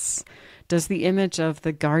 Yes. Does the image of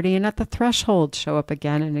the guardian at the threshold show up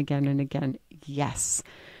again and again and again? Yes.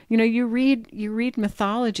 You read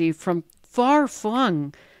mythology from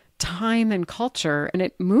far-flung time and culture, and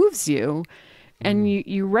it moves you, and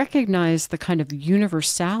you recognize the kind of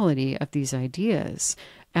universality of these ideas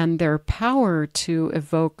and their power to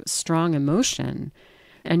evoke strong emotion.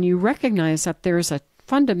 And you recognize that there's a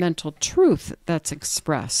fundamental truth that's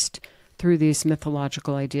expressed through these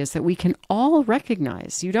mythological ideas that we can all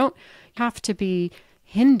recognize. You don't have to be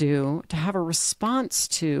Hindu to have a response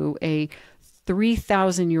to a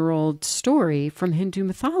 3,000-year-old story from Hindu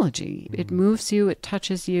mythology. It moves you, it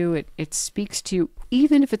touches you, it speaks to you,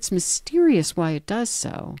 even if it's mysterious why it does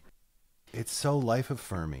so. It's so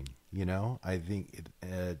life-affirming, I think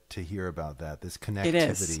to hear about that, this connectivity. It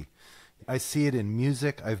is. I see it in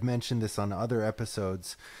music. I've mentioned this on other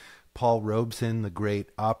episodes. Paul Robeson, the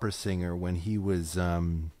great opera singer, when he was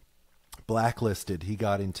blacklisted, he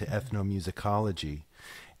got into ethnomusicology.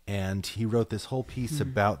 And he wrote this whole piece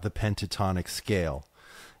about the pentatonic scale.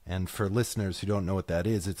 And for listeners who don't know what that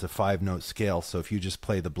is, it's a 5-note scale. So if you just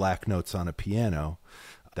play the black notes on a piano,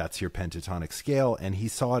 That's your pentatonic scale. And he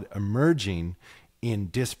saw it emerging in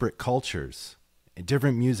disparate cultures, in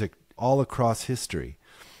different music all across history.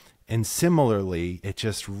 And similarly, it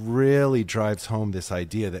just really drives home this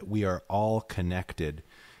idea that we are all connected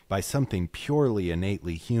by something purely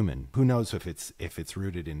innately human. Who knows if it's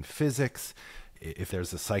rooted in physics, if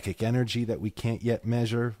there's a psychic energy that we can't yet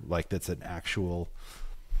measure, like that's an actual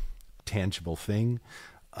tangible thing.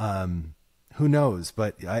 Who knows?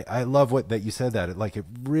 But I love that you said that. It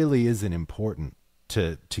really isn't important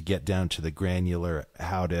to get down to the granular,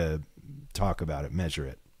 how to talk about it, measure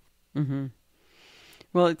it. Mm-hmm.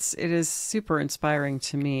 Well, it is super inspiring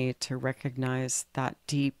to me to recognize that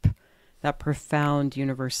deep, that profound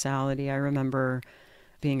universality. I remember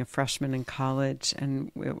being a freshman in college,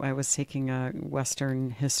 and I was taking a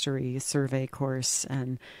Western history survey course,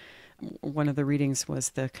 and one of the readings was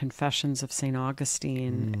the Confessions of St.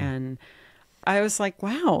 Augustine. And I was like,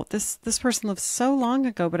 wow, this person lived so long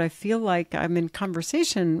ago, but I feel like I'm in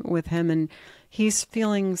conversation with him, and he's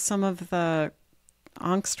feeling some of the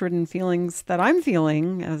angst-ridden feelings that I'm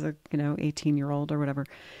feeling as a 18-year-old or whatever.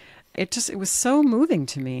 It was so moving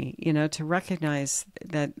to me, to recognize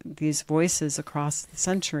that these voices across the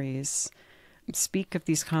centuries speak of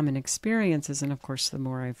these common experiences. And of course, the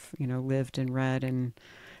more I've lived and read, and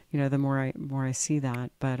the more I see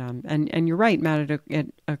that. But and you're right, Matt.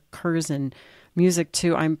 It occurs in music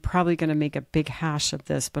too. I'm probably going to make a big hash of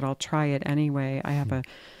this, but I'll try it anyway.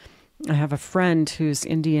 I have a friend who's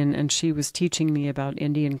Indian, and she was teaching me about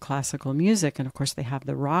Indian classical music. And of course, they have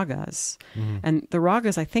the ragas. And the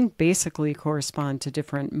ragas, I think, basically correspond to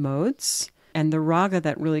different modes. And the raga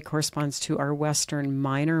that really corresponds to our Western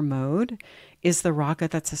minor mode is the raga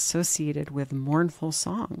that's associated with mournful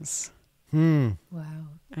songs. Wow.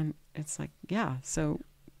 And it's like, yeah, so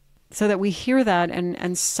that we hear that,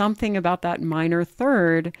 and something about that minor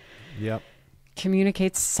third. Yep.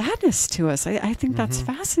 Communicates sadness to us. I think that's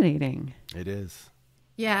fascinating. It is.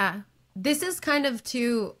 Yeah. This is kind of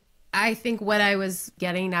I think what I was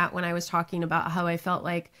getting at when I was talking about how I felt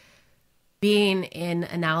like being in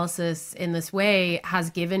analysis in this way has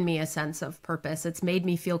given me a sense of purpose. It's made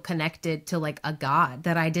me feel connected to like a God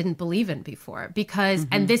that I didn't believe in before, because,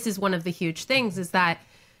 and this is one of the huge things, is that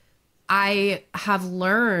I have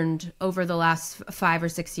learned over the last 5 or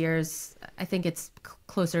 6 years, I think it's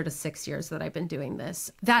closer to 6 years that I've been doing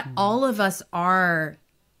this, that all of us are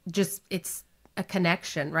it's a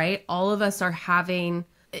connection, right? All of us are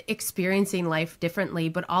experiencing life differently,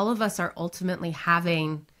 but all of us are ultimately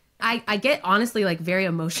having, I get honestly like very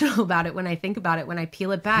emotional about it when I think about it, when I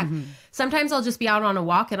peel it back. Sometimes I'll just be out on a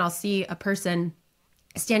walk and I'll see a person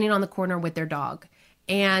standing on the corner with their dog,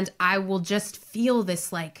 and I will just feel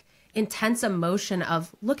this like intense emotion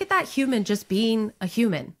of, look at that human just being a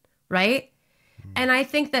human, right? And I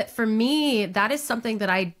think that for me, that is something that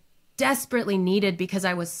I desperately needed, because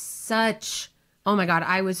I was oh my God,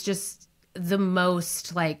 I was just the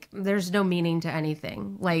most like, there's no meaning to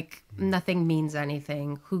anything. Like nothing means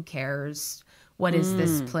anything. Who cares? What is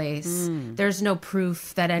this place? There's no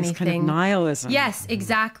proof that anything. This kind of nihilism. Yes,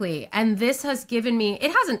 exactly. And this has given me,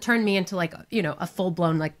 it hasn't turned me into like, a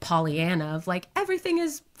full-blown like Pollyanna of like everything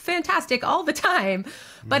is fantastic all the time,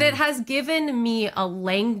 but it has given me a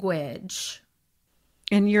language.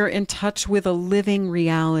 And you're in touch with a living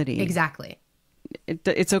reality. Exactly.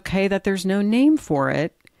 It's okay that there's no name for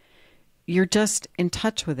it. You're just in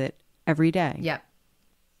touch with it every day. Yep.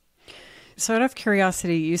 So out of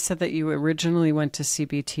curiosity, you said that you originally went to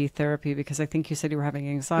CBT therapy because I think you said you were having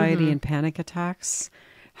anxiety and panic attacks.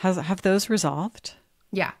 Have those resolved?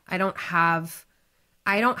 Yeah, I don't have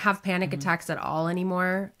panic attacks at all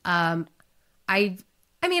anymore. I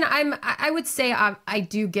would say I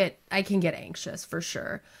can get anxious for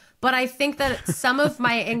sure. But I think that some of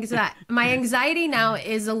my anxiety now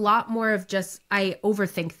is a lot more of just, I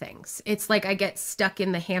overthink things. It's like I get stuck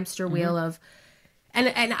in the hamster wheel of,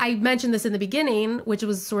 and I mentioned this in the beginning, which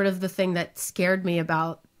was sort of the thing that scared me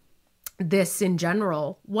about this in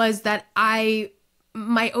general, was that my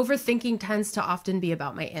overthinking tends to often be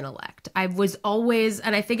about my intellect. I was always,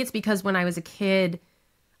 and I think it's because when I was a kid,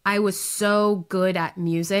 I was so good at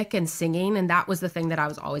music and singing, and that was the thing that I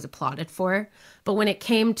was always applauded for. But when it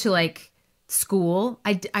came to like school,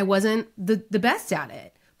 I wasn't the best at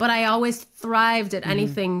it. But I always thrived at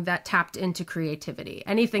anything that tapped into creativity,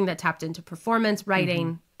 anything that tapped into performance,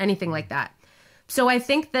 writing, anything like that. So I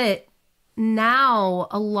think that now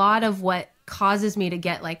a lot of what causes me to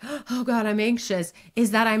get like, oh God, I'm anxious, is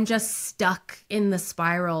that I'm just stuck in the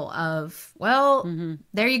spiral of, well,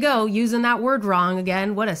 there you go, using that word wrong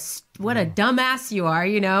again. What a dumbass you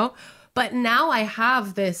are, But now I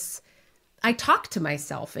have this, I talk to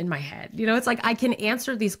myself in my head. You know, it's like I can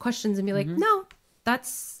answer these questions and be like, no,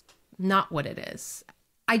 that's not what it is.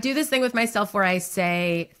 I do this thing with myself where I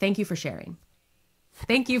say, thank you for sharing.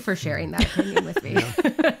 Thank you for sharing that opinion with me.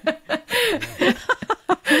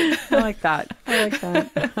 I like that.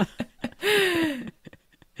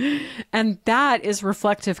 And that is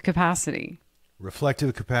reflective capacity.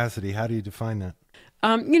 Reflective capacity. How do you define that?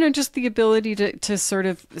 Just the ability to sort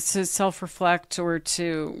of to self-reflect, or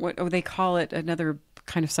to what they call it, another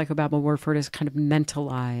kind of psychobabble word for it is kind of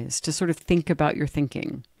mentalize, to sort of think about your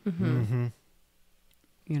thinking.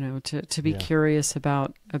 To be curious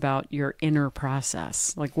about your inner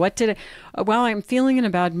process. Like, well, I'm feeling in a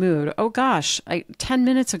bad mood. Oh gosh, 10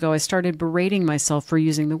 minutes ago I started berating myself for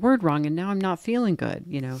using the word wrong, and now I'm not feeling good,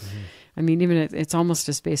 I mean, even it's almost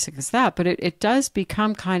as basic as that, but it does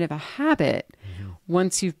become kind of a habit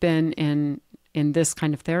once you've been in this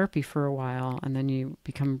kind of therapy for a while, and then you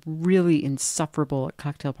become really insufferable at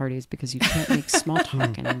cocktail parties because you can't make small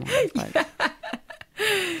talk anymore. But...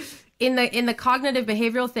 In the cognitive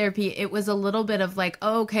behavioral therapy, it was a little bit of like,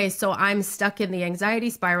 oh, okay, so I'm stuck in the anxiety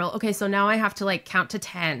spiral. Okay, so now I have to like count to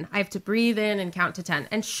 10. I have to breathe in and count to 10.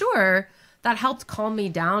 And sure, that helped calm me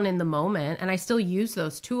down in the moment, and I still use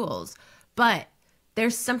those tools. But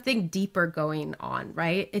there's something deeper going on,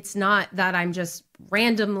 right? It's not that I'm just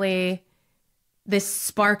randomly this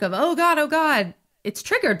spark of, oh God. It's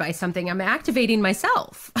triggered by something. I'm activating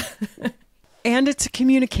myself. And it's a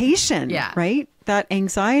communication, right? That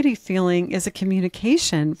anxiety feeling is a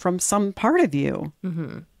communication from some part of you.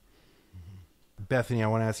 Bethany, I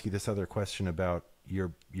want to ask you this other question about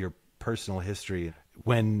your personal history.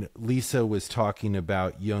 When Lisa was talking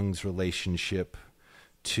about Jung's relationship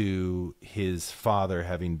to his father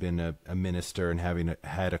having been a minister and having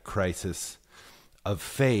had a crisis of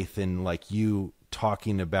faith, and like you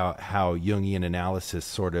talking about how Jungian analysis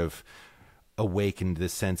sort of awakened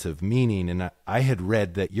this sense of meaning. And I had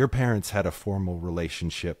read that your parents had a formal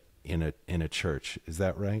relationship in a church. Is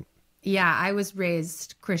that right? Yeah, I was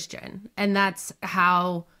raised Christian, and that's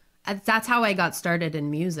how I got started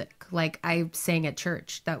in music. Like, I sang at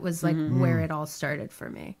church. That was like where it all started for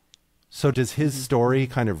me. So does his story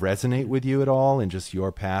kind of resonate with you at all, and just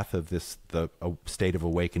your path of the state of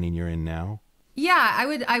awakening you're in now? Yeah,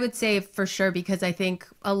 I would say for sure, because I think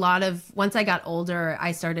once I got older,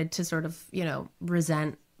 I started to sort of,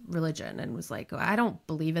 resent religion and was like, I don't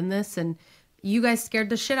believe in this. And you guys scared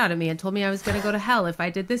the shit out of me and told me I was going to go to hell if I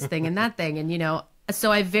did this thing and that thing. And, so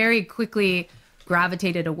I very quickly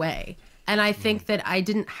gravitated away. And I think that I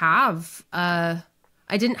didn't have there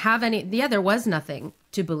was nothing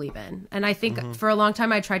to believe in. And I think for a long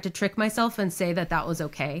time, I tried to trick myself and say that was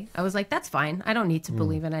okay. I was like, that's fine. I don't need to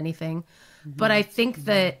believe in anything. But I think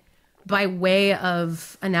that by way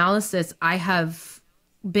of analysis, I have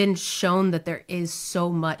been shown that there is so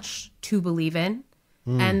much to believe in,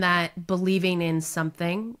 and that believing in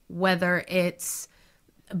something, whether it's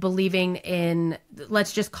believing in,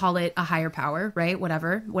 let's just call it a higher power, right?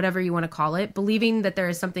 Whatever you want to call it, believing that there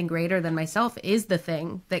is something greater than myself is the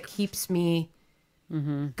thing that keeps me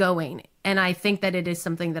going. And I think that it is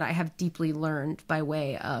something that I have deeply learned by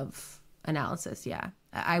way of analysis. Yeah.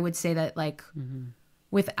 I would say that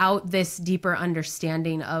without this deeper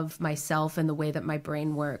understanding of myself and the way that my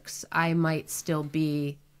brain works, I might still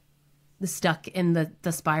be stuck in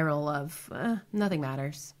the spiral of nothing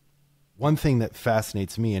matters. One thing that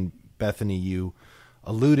fascinates me, and Bethany, you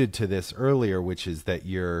alluded to this earlier, which is that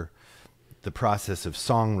the process of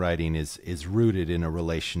songwriting is rooted in a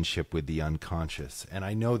relationship with the unconscious. And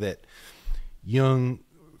I know that Jung,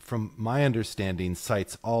 from my understanding,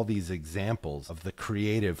 cites all these examples of the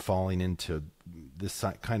creative falling into this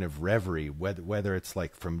kind of reverie, whether it's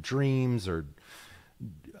like from dreams or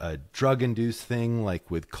a drug-induced thing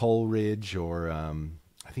like with Coleridge, or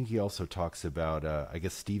I think he also talks about, I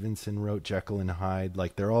guess Stevenson wrote Jekyll and Hyde.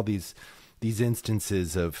 Like, there are all these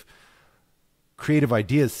instances of creative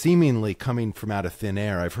ideas seemingly coming from out of thin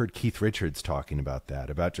air. I've heard Keith Richards talking about that,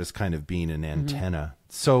 about just kind of being an antenna.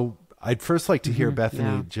 So I'd first like to hear,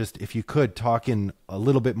 Bethany, just if you could talk in a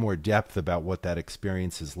little bit more depth about what that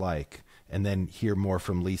experience is like, and then hear more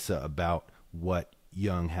from Lisa about what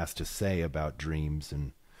Jung has to say about dreams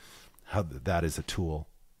and how that is a tool.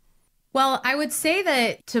 Well, I would say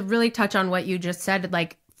that, to really touch on what you just said,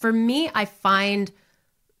 like, for me, I find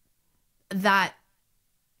that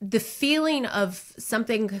the feeling of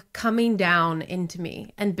something coming down into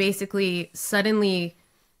me and basically suddenly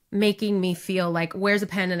making me feel like, where's a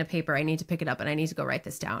pen and a paper? I need to pick it up and I need to go write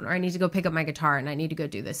this down, or I need to go pick up my guitar and I need to go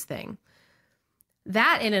do this thing.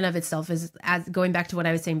 that in and of itself is, as going back to what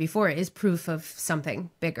I was saying before, is proof of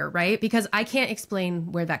something bigger, right? Because I can't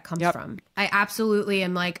explain where that comes from. I absolutely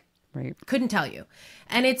am like, couldn't tell you.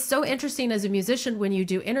 And it's so interesting as a musician when you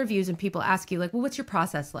do interviews and people ask you like, well, what's your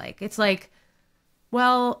process like? It's like,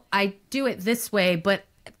 well, I do it this way, but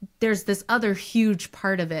there's this other huge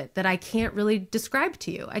part of it that I can't really describe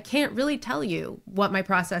to you. I can't really tell you what my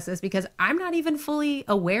process is because I'm not even fully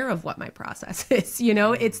aware of what my process is. You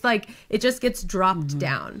know, it's like, it just gets dropped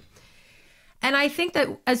down. And I think that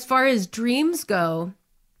as far as dreams go,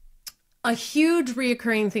 a huge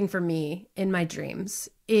reoccurring thing for me in my dreams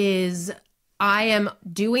is I am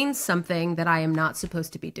doing something that I am not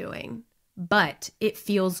supposed to be doing, but it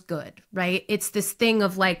feels good, right? It's this thing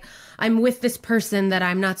of like, I'm with this person that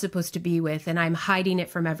I'm not supposed to be with, and I'm hiding it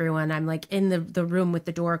from everyone. I'm like in the room with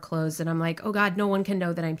the door closed, and I'm like, oh God, no one can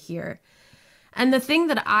know that I'm here. And the thing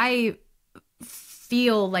that I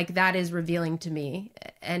feel like that is revealing to me,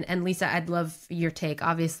 and Lisa, I'd love your take,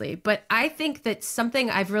 obviously, but I think that something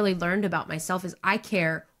I've really learned about myself is I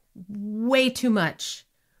care way too much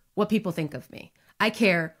what people think of me. I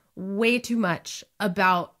care way too much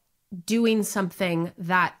about doing something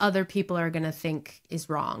that other people are going to think is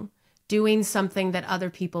wrong, doing something that other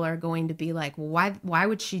people are going to be like, why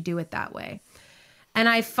would she do it that way? And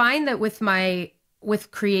I find that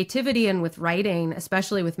with creativity and with writing,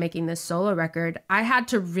 especially with making this solo record, I had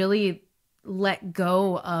to really let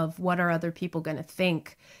go of what are other people going to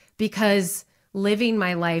think, because living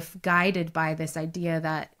my life guided by this idea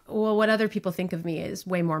that, well, what other people think of me is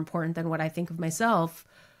way more important than what I think of myself.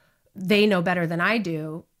 They know better than I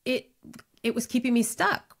do. It was keeping me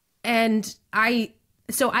stuck. And I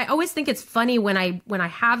always think it's funny when I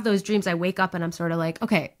have those dreams, I wake up and I'm sort of like,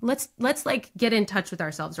 okay, let's like get in touch with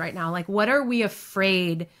ourselves right now. Like, what are we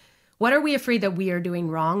afraid that we are doing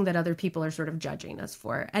wrong that other people are sort of judging us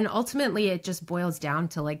for? And ultimately it just boils down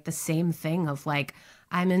to like the same thing of like,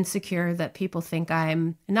 I'm insecure that people think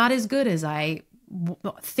I'm not as good as I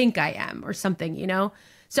think I am or something, you know?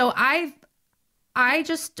 So I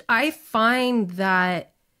find that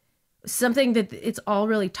something that it's all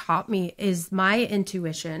really taught me is my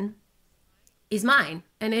intuition is mine,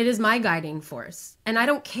 and it is my guiding force. And I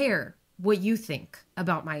don't care what you think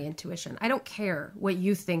about my intuition. I don't care what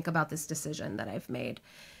you think about this decision that I've made.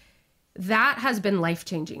 That has been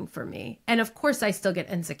life-changing for me. And of course I still get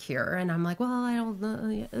insecure and I'm like, well, I don't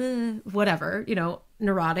know, whatever, you know,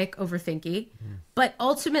 neurotic, overthinky. But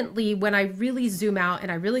ultimately, when I really zoom out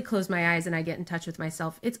and I really close my eyes and I get in touch with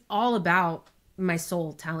myself, it's all about my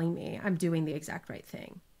soul telling me I'm doing the exact right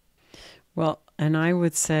thing. Well, and I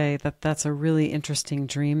would say that that's a really interesting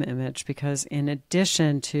dream image, because in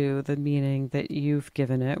addition to the meaning that you've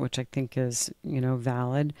given it, which I think is, you know,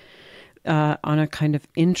 valid, on a kind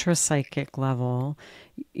of intrapsychic level,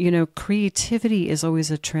 you know, creativity is always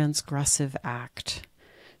a transgressive act.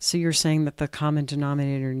 So you're saying that the common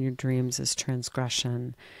denominator in your dreams is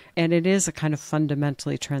transgression. And it is a kind of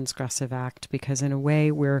fundamentally transgressive act, because in a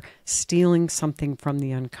way we're stealing something from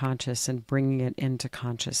the unconscious and bringing it into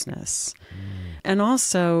consciousness. And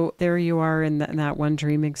also there you are in that one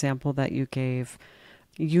dream example that you gave,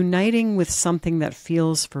 uniting with something that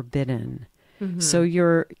feels forbidden. So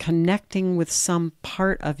you're connecting with some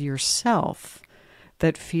part of yourself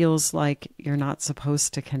that feels like you're not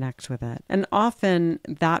supposed to connect with it. And often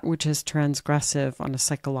that which is transgressive on a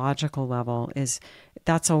psychological level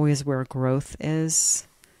that's always where growth is.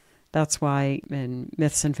 That's why in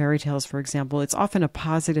myths and fairy tales, for example, it's often a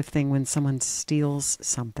positive thing when someone steals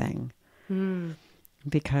something.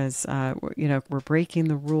 Because, you know, we're breaking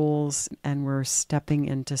the rules and we're stepping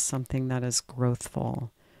into something that is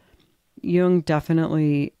growthful. Jung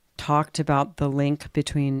definitely talked about the link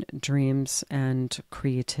between dreams and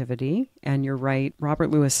creativity. And you're right,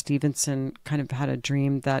 Robert Louis Stevenson kind of had a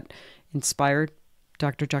dream that inspired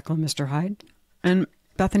Dr. Jekyll and Mr. Hyde. And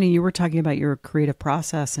Bethany, you were talking about your creative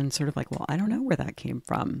process and sort of like, well, I don't know where that came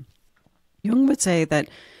from. Jung would say that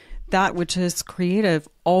which is creative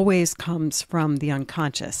always comes from the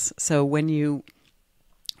unconscious. So when you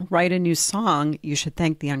write a new song, you should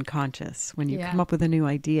thank the unconscious. When you come up with a new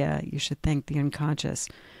idea, you should thank the unconscious.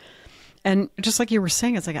 And just like you were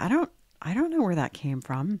saying, it's like, I don't know where that came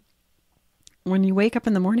from. When you wake up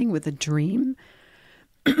in the morning with a dream,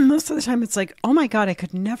 most of the time it's like, oh my God, I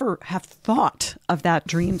could never have thought of that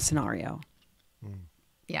dream scenario.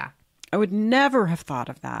 Yeah. I would never have thought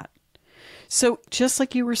of that. So just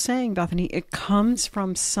like you were saying, Bethany, it comes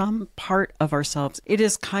from some part of ourselves. It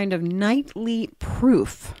is kind of nightly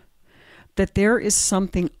proof that there is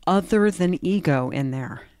something other than ego in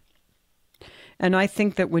there. And I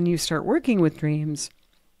think that when you start working with dreams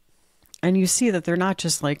and you see that they're not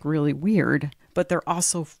just like really weird, but they're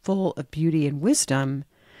also full of beauty and wisdom.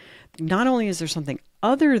 Not only is there something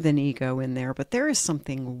other than ego in there, but there is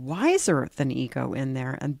something wiser than ego in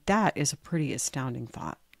there. And that is a pretty astounding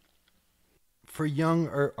thought. For Jung,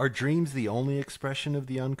 are dreams the only expression of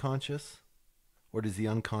the unconscious? Or does the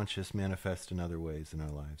unconscious manifest in other ways in our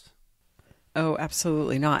lives? Oh,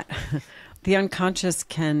 absolutely not. The unconscious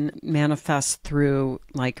can manifest through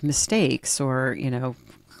like mistakes or,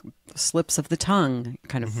 slips of the tongue,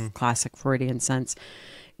 kind of classic Freudian sense.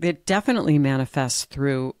 It definitely manifests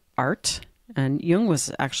through art. And Jung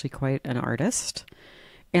was actually quite an artist.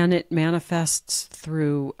 And it manifests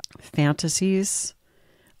through fantasies.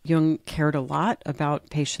 Jung cared a lot about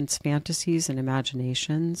patients' fantasies and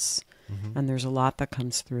imaginations. And there's a lot that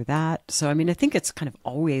comes through that. So, I mean, I think it's kind of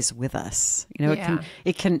always with us.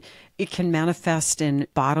 It can manifest in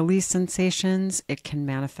bodily sensations. It can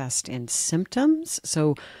manifest in symptoms.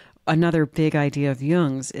 So another big idea of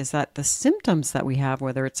Jung's is that the symptoms that we have,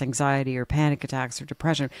 whether it's anxiety or panic attacks or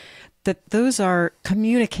depression, that those are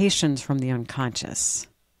communications from the unconscious.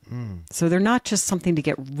 So they're not just something to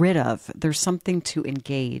get rid of. There's something to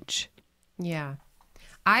engage. Yeah.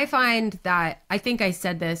 I find that, I think I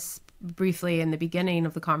said this briefly in the beginning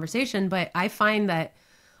of the conversation, but I find that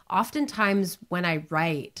oftentimes when I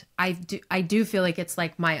write, I do feel like it's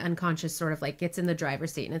like my unconscious sort of like gets in the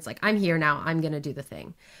driver's seat and it's like, I'm here now, I'm going to do the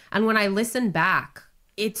thing. And when I listen back,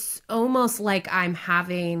 it's almost like I'm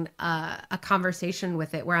having a conversation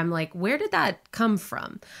with it where I'm like, where did that come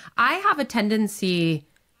from? I have a tendency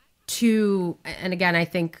to, and again, I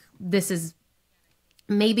think this is,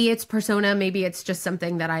 maybe it's persona, maybe it's just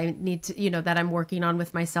something that I need to, that I'm working on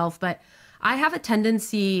with myself. But I have a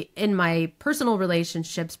tendency in my personal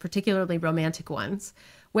relationships, particularly romantic ones,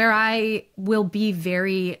 where I will be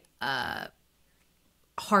very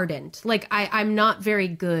hardened. Like I'm not very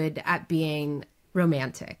good at being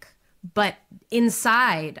romantic. But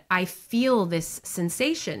inside, I feel this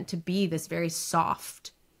sensation to be this very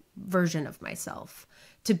soft version of myself,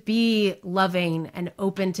 to be loving and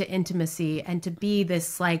open to intimacy, and to be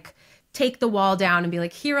this like, take the wall down and be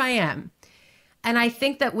like, here I am. And I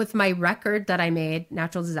think that with my record that I made,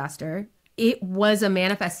 Natural Disaster, it was a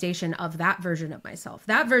manifestation of that version of myself.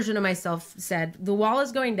 That version of myself said, the wall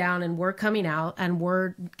is going down and we're coming out and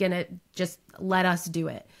we're going to just let us do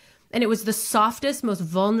it. And it was the softest, most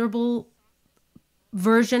vulnerable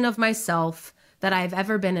version of myself that I've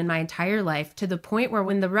ever been in my entire life, to the point where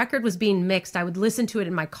when the record was being mixed, I would listen to it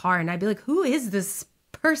in my car and I'd be like, who is this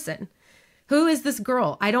person? Who is this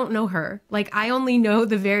girl? I don't know her. Like, I only know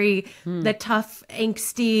the tough,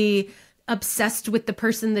 angsty, obsessed with the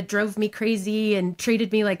person that drove me crazy and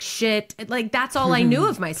treated me like shit. Like, that's all I knew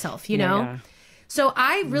of myself, you know? Yeah. So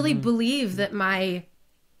I really believe that my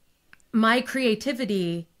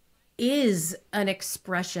creativity is an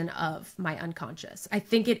expression of my unconscious. I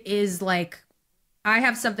think it is like, I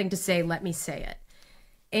have something to say, let me say it.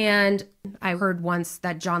 And I heard once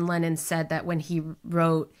that John Lennon said that when he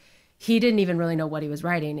wrote, he didn't even really know what he was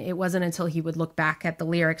writing. It wasn't until he would look back at the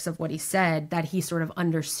lyrics of what he said that he sort of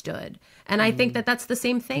understood. And I think that that's the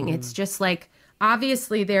same thing. It's just like,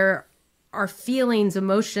 obviously there are feelings,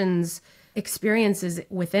 emotions, experiences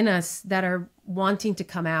within us that are wanting to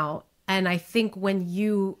come out. And I think when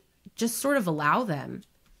you just sort of allow them,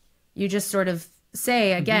 you just sort of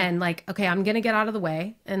say again, like, okay, I'm going to get out of the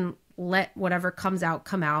way and let whatever comes out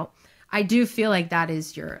come out. I do feel like that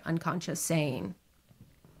is your unconscious saying,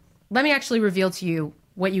 let me actually reveal to you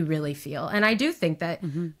what you really feel. And I do think that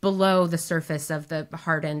below the surface of the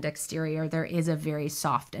hardened exterior, there is a very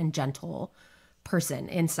soft and gentle person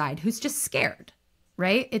inside who's just scared,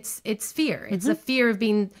 right? It's fear. It's a fear of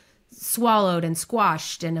being swallowed and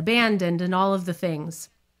squashed and abandoned and all of the things.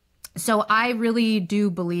 So I really do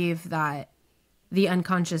believe that the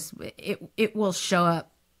unconscious, it will show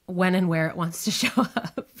up when and where it wants to show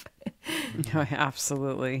up. Oh,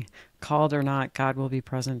 absolutely. Called or not, God will be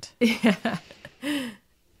present. Yeah.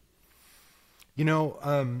 You know,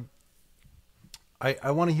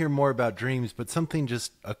 I want to hear more about dreams, but something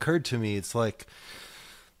just occurred to me. It's like,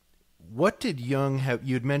 what did Jung have?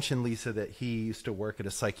 You'd mentioned, Lisa, that he used to work at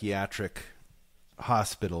a psychiatric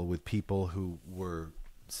hospital with people who were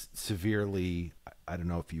severely, I don't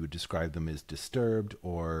know if you would describe them as disturbed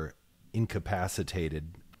or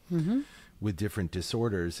incapacitated with different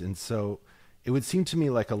disorders. And so it would seem to me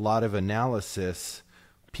like a lot of analysis,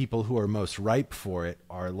 people who are most ripe for it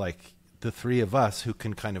are like the three of us who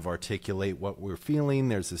can kind of articulate what we're feeling.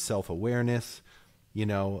 There's a self-awareness, you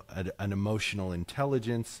know, an emotional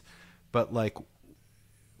intelligence. But like,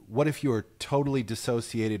 what if you're totally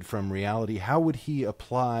dissociated from reality? How would he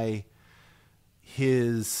apply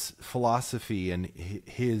his philosophy and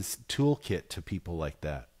his toolkit to people like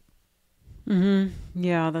that?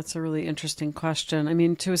 Yeah, that's a really interesting question. I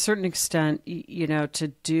mean, to a certain extent, to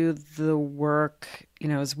do the work,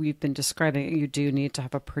 as we've been describing, you do need to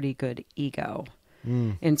have a pretty good ego.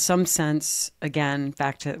 In some sense, again,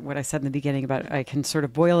 back to what I said in the beginning about, I can sort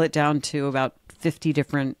of boil it down to about 50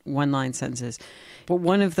 different one-line sentences. But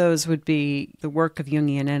one of those would be the work of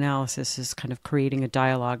Jungian analysis is kind of creating a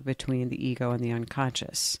dialogue between the ego and the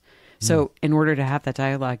unconscious. So in order to have that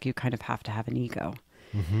dialogue, you kind of have to have an ego.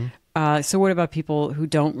 So what about people who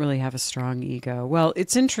don't really have a strong ego? Well,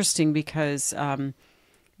 it's interesting because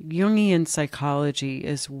Jungian psychology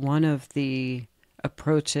is one of the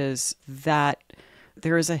approaches that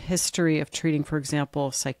there is a history of treating, for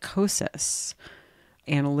example, psychosis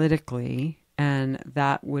analytically, and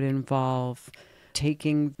that would involve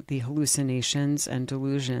taking the hallucinations and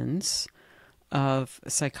delusions of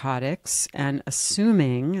psychotics and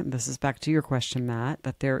assuming, this is back to your question, Matt,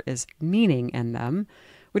 that there is meaning in them,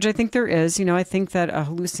 which I think there is. I think that a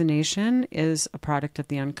hallucination is a product of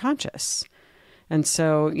the unconscious. And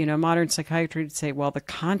so, modern psychiatry would say, well, the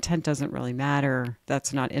content doesn't really matter.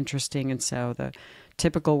 That's not interesting. And so the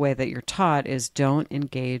typical way that you're taught is don't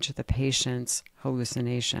engage the patient's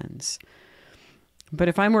hallucinations. But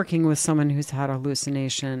if I'm working with someone who's had a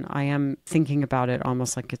hallucination, I am thinking about it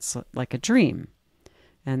almost like it's like a dream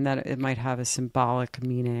and that it might have a symbolic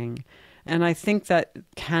meaning. And I think that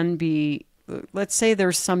can be, let's say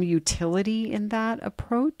there's some utility in that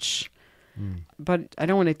approach. But I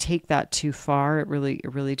don't want to take that too far. It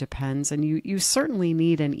really depends. And you certainly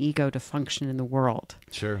need an ego to function in the world.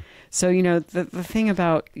 Sure. So, the thing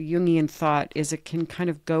about Jungian thought is it can kind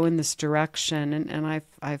of go in this direction. And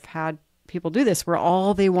I've had people do this where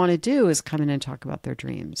all they want to do is come in and talk about their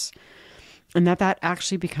dreams. And that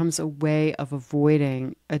actually becomes a way of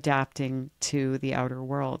avoiding adapting to the outer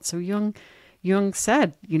world. So Jung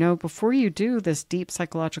said, before you do this deep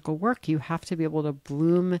psychological work, you have to be able to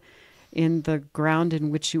bloom in the ground in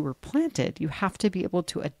which you were planted. You have to be able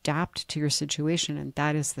to adapt to your situation, and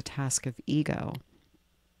that is the task of ego.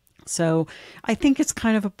 So I think it's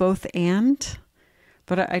kind of a both and,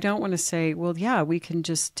 but I don't want to say, well, yeah, we can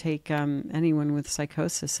just take anyone with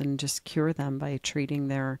psychosis and just cure them by treating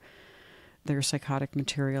their psychotic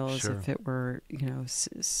material as if it were,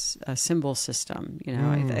 a symbol system.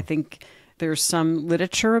 I think there's some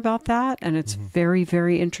literature about that, and it's very,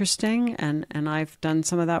 very interesting. And I've done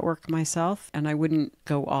some of that work myself, and I wouldn't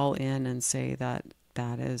go all in and say that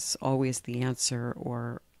that is always the answer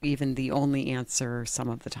or even the only answer some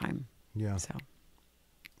of the time. Yeah. So,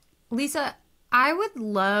 Lisa, I would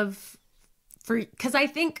love because I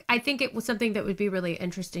think it was something that would be really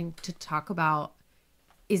interesting to talk about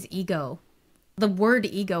is ego. The word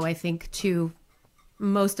ego, I think, to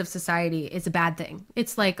most of society is a bad thing.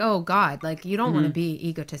 It's like, oh God, like you don't want to be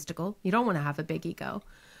egotistical. You don't want to have a big ego.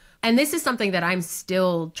 And this is something that I'm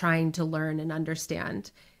still trying to learn and understand,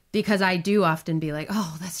 because I do often be like,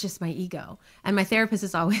 oh, that's just my ego. And my therapist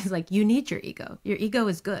is always like, you need your ego. Your ego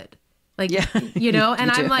is good. Like, yeah,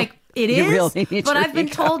 and I'm like, it is, really but I've been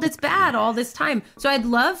told it's bad all this time. So I'd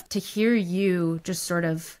love to hear you just sort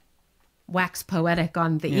of wax poetic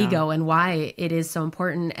on the ego and why it is so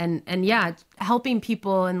important. And yeah, helping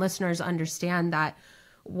people and listeners understand that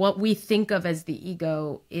what we think of as the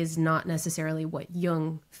ego is not necessarily what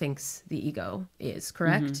Jung thinks the ego is,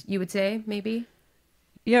 correct? You would say, maybe?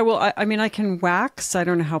 Yeah, well, I mean, I can wax. I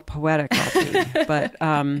don't know how poetic I'll be, but,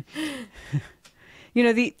 the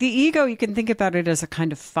ego, you can think about it as a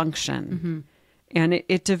kind of function, and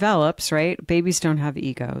it develops, right? Babies don't have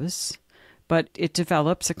egos. But it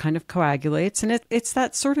develops, it kind of coagulates, and it's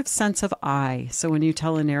that sort of sense of I. So when you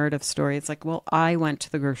tell a narrative story, it's like, well, I went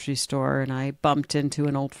to the grocery store and I bumped into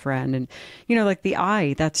an old friend, and like the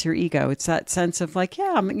I, that's your ego. It's that sense of like,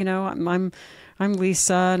 yeah, I'm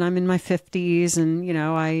Lisa and I'm in my 50s,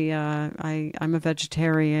 and I'm a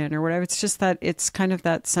vegetarian or whatever. It's just that it's kind of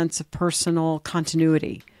that sense of personal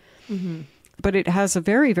continuity. But it has a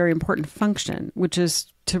very, very important function, which is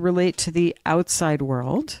to relate to the outside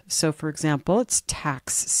world. So, for example, it's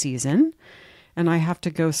tax season, and I have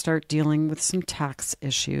to go start dealing with some tax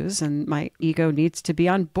issues, and my ego needs to be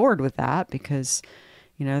on board with that because,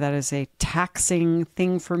 that is a taxing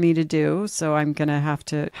thing for me to do. So I'm going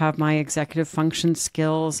to have my executive function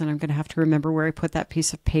skills, and I'm going to have to remember where I put that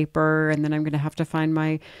piece of paper, and then I'm going to have to find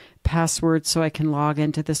my password so I can log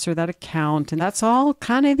into this or that account, and that's all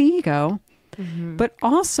kind of the ego. But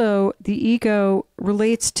also the ego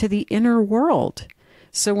relates to the inner world.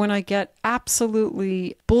 So when I get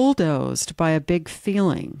absolutely bulldozed by a big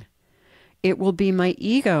feeling, it will be my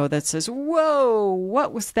ego that says, whoa,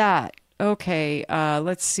 what was that? okay,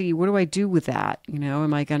 let's see, what do I do with that?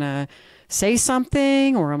 Am I going to say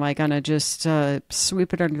something, or am I going to just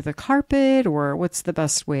sweep it under the carpet, or what's the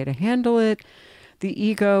best way to handle it? The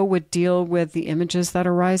ego would deal with the images that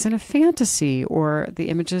arise in a fantasy or the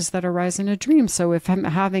images that arise in a dream. So if I'm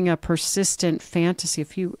having a persistent fantasy, a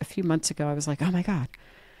few months ago, I was like, oh my God,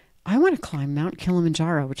 I want to climb Mount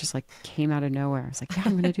Kilimanjaro, which is like came out of nowhere. I was like, yeah,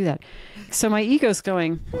 I'm going to do that. So my ego's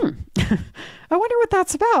going, I wonder what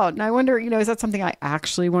that's about. And I wonder, is that something I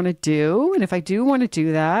actually want to do? And if I do want to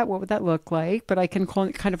do that, what would that look like? But I can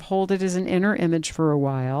kind of hold it as an inner image for a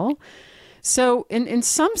while. So in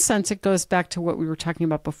some sense, it goes back to what we were talking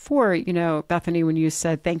about before, Bethany, when you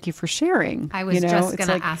said, thank you for sharing. I was just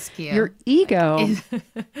going to ask you. Your ego,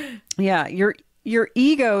 yeah, your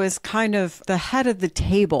ego is kind of the head of the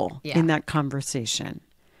table in that conversation.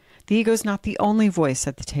 The ego is not the only voice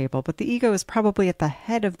at the table, but the ego is probably at the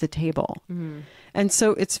head of the table. Mm-hmm. And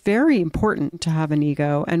so it's very important to have an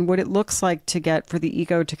ego. And what it looks like for the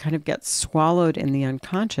ego to kind of get swallowed in the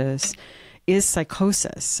unconscious is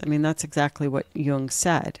psychosis. I mean, that's exactly what Jung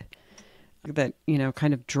said, that,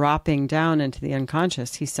 kind of dropping down into the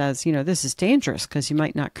unconscious. He says, this is dangerous because you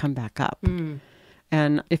might not come back up. Mm.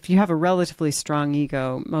 And if you have a relatively strong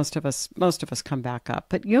ego, most of us come back up.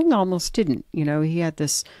 But Jung almost didn't. He had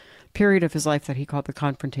this period of his life that he called the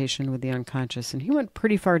confrontation with the unconscious, and he went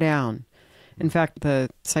pretty far down. In fact, the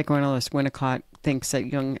psychoanalyst Winnicott thinks that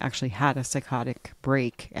Jung actually had a psychotic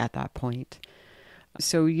break at that point.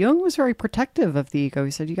 So Jung was very protective of the ego.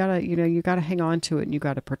 He said, you gotta hang on to it and you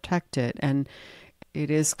gotta protect it. And it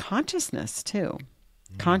is consciousness too.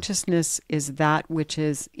 Mm. Consciousness is that which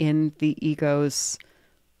is in the ego's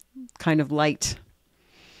kind of light.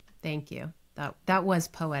 Thank you. That was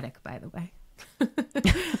poetic, by the way. I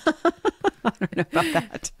don't know about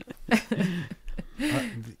that.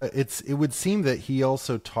 It would seem that he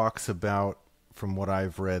also talks about, from what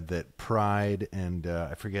I've read, that pride and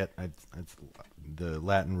I forget the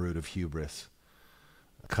Latin root of hubris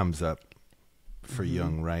comes up for mm-hmm.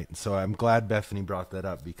 Jung, right? And so I'm glad Bethany brought that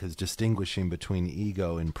up, because distinguishing between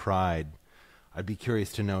ego and pride, I'd be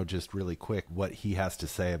curious to know just really quick what he has to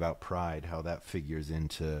say about pride, how that figures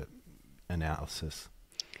into analysis.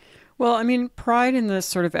 Well, I mean, pride in the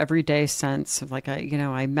sort of everyday sense of like,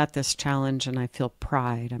 I met this challenge and I feel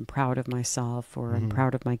pride. I'm proud of myself, or I'm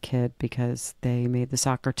proud of my kid because they made the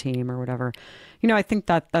soccer team or whatever. I think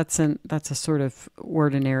that's a sort of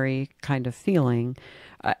ordinary kind of feeling.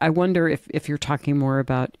 I wonder if you're talking more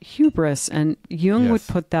about hubris, and Jung would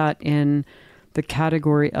put that in the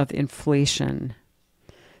category of inflation.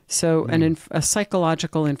 So a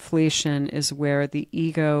psychological inflation is where the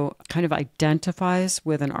ego kind of identifies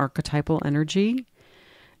with an archetypal energy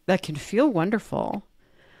that can feel wonderful,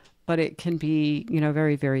 but it can be,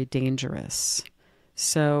 very, very dangerous.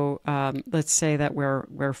 So let's say that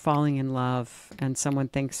we're falling in love and someone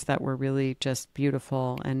thinks that we're really just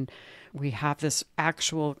beautiful, and we have this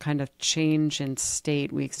actual kind of change in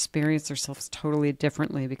state. We experience ourselves totally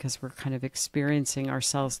differently because we're kind of experiencing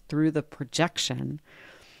ourselves through the projection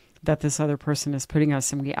that this other person is putting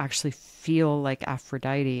us, and we actually feel like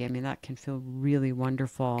Aphrodite. I mean, that can feel really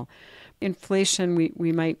wonderful. Inflation,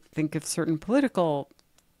 we might think of certain political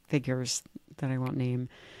figures that I won't name.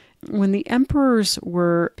 When the emperors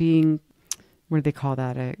were being, what do they call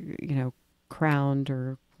that? Crowned,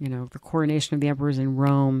 or, the coronation of the emperors in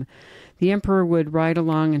Rome, the emperor would ride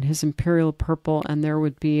along in his imperial purple, and there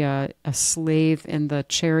would be a slave in the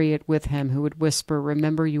chariot with him who would whisper,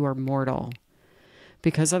 "Remember, you are mortal."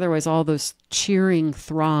 Because otherwise all those cheering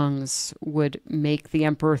throngs would make the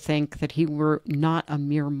emperor think that he were not a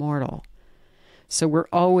mere mortal. So we're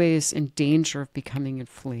always in danger of becoming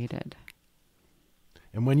inflated.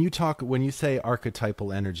 And when you say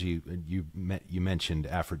archetypal energy, you mentioned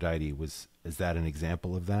Aphrodite. Is that an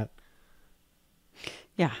example of that?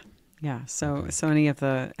 Yeah. So any of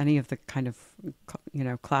the kind of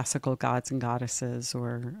classical gods and goddesses,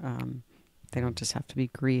 or they don't just have to be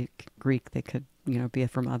Greek. They could be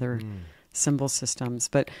from other symbol systems.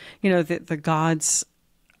 But the gods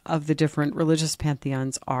of the different religious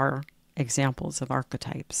pantheons are examples of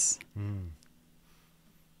archetypes.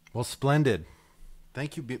 Well, splendid.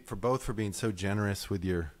 Thank you for being so generous with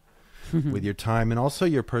your with your time and also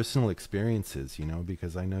your personal experiences,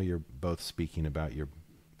 because I know you're both speaking about your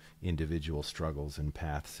individual struggles and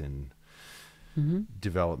paths in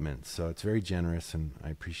development. So it's very generous, and I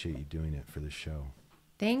appreciate you doing it for the show.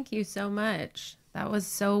 Thank you so much. That was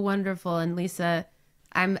so wonderful. And Lisa,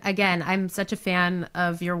 I'm such a fan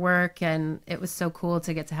of your work, and it was so cool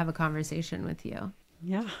to get to have a conversation with you.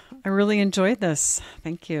 Yeah, I really enjoyed this.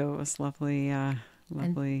 Thank you. It was lovely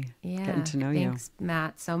Lovely getting to know you. Thanks,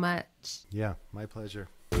 Matt, so much. Yeah, my pleasure.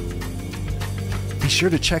 Be sure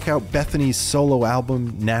to check out Bethany's solo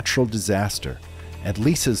album, Natural Disaster, and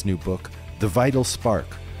Lisa's new book, The Vital Spark,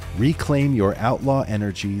 Reclaim Your Outlaw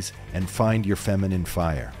Energies and Find Your Feminine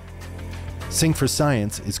Fire. Sing for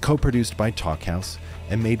Science is co-produced by Talkhouse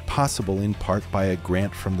and made possible in part by a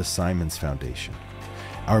grant from the Simons Foundation.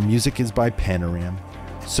 Our music is by Panoram,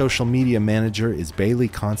 social media manager is Bailey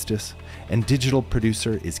Constas, and digital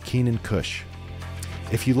producer is Keenan Cush.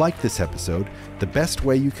 If you like this episode, the best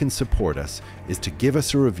way you can support us is to give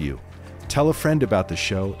us a review, tell a friend about the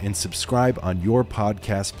show, and subscribe on your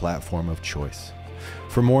podcast platform of choice.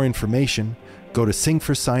 For more information, go to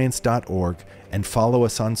singforscience.org and follow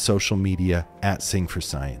us on social media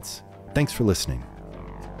 @SingForScience. Thanks for listening.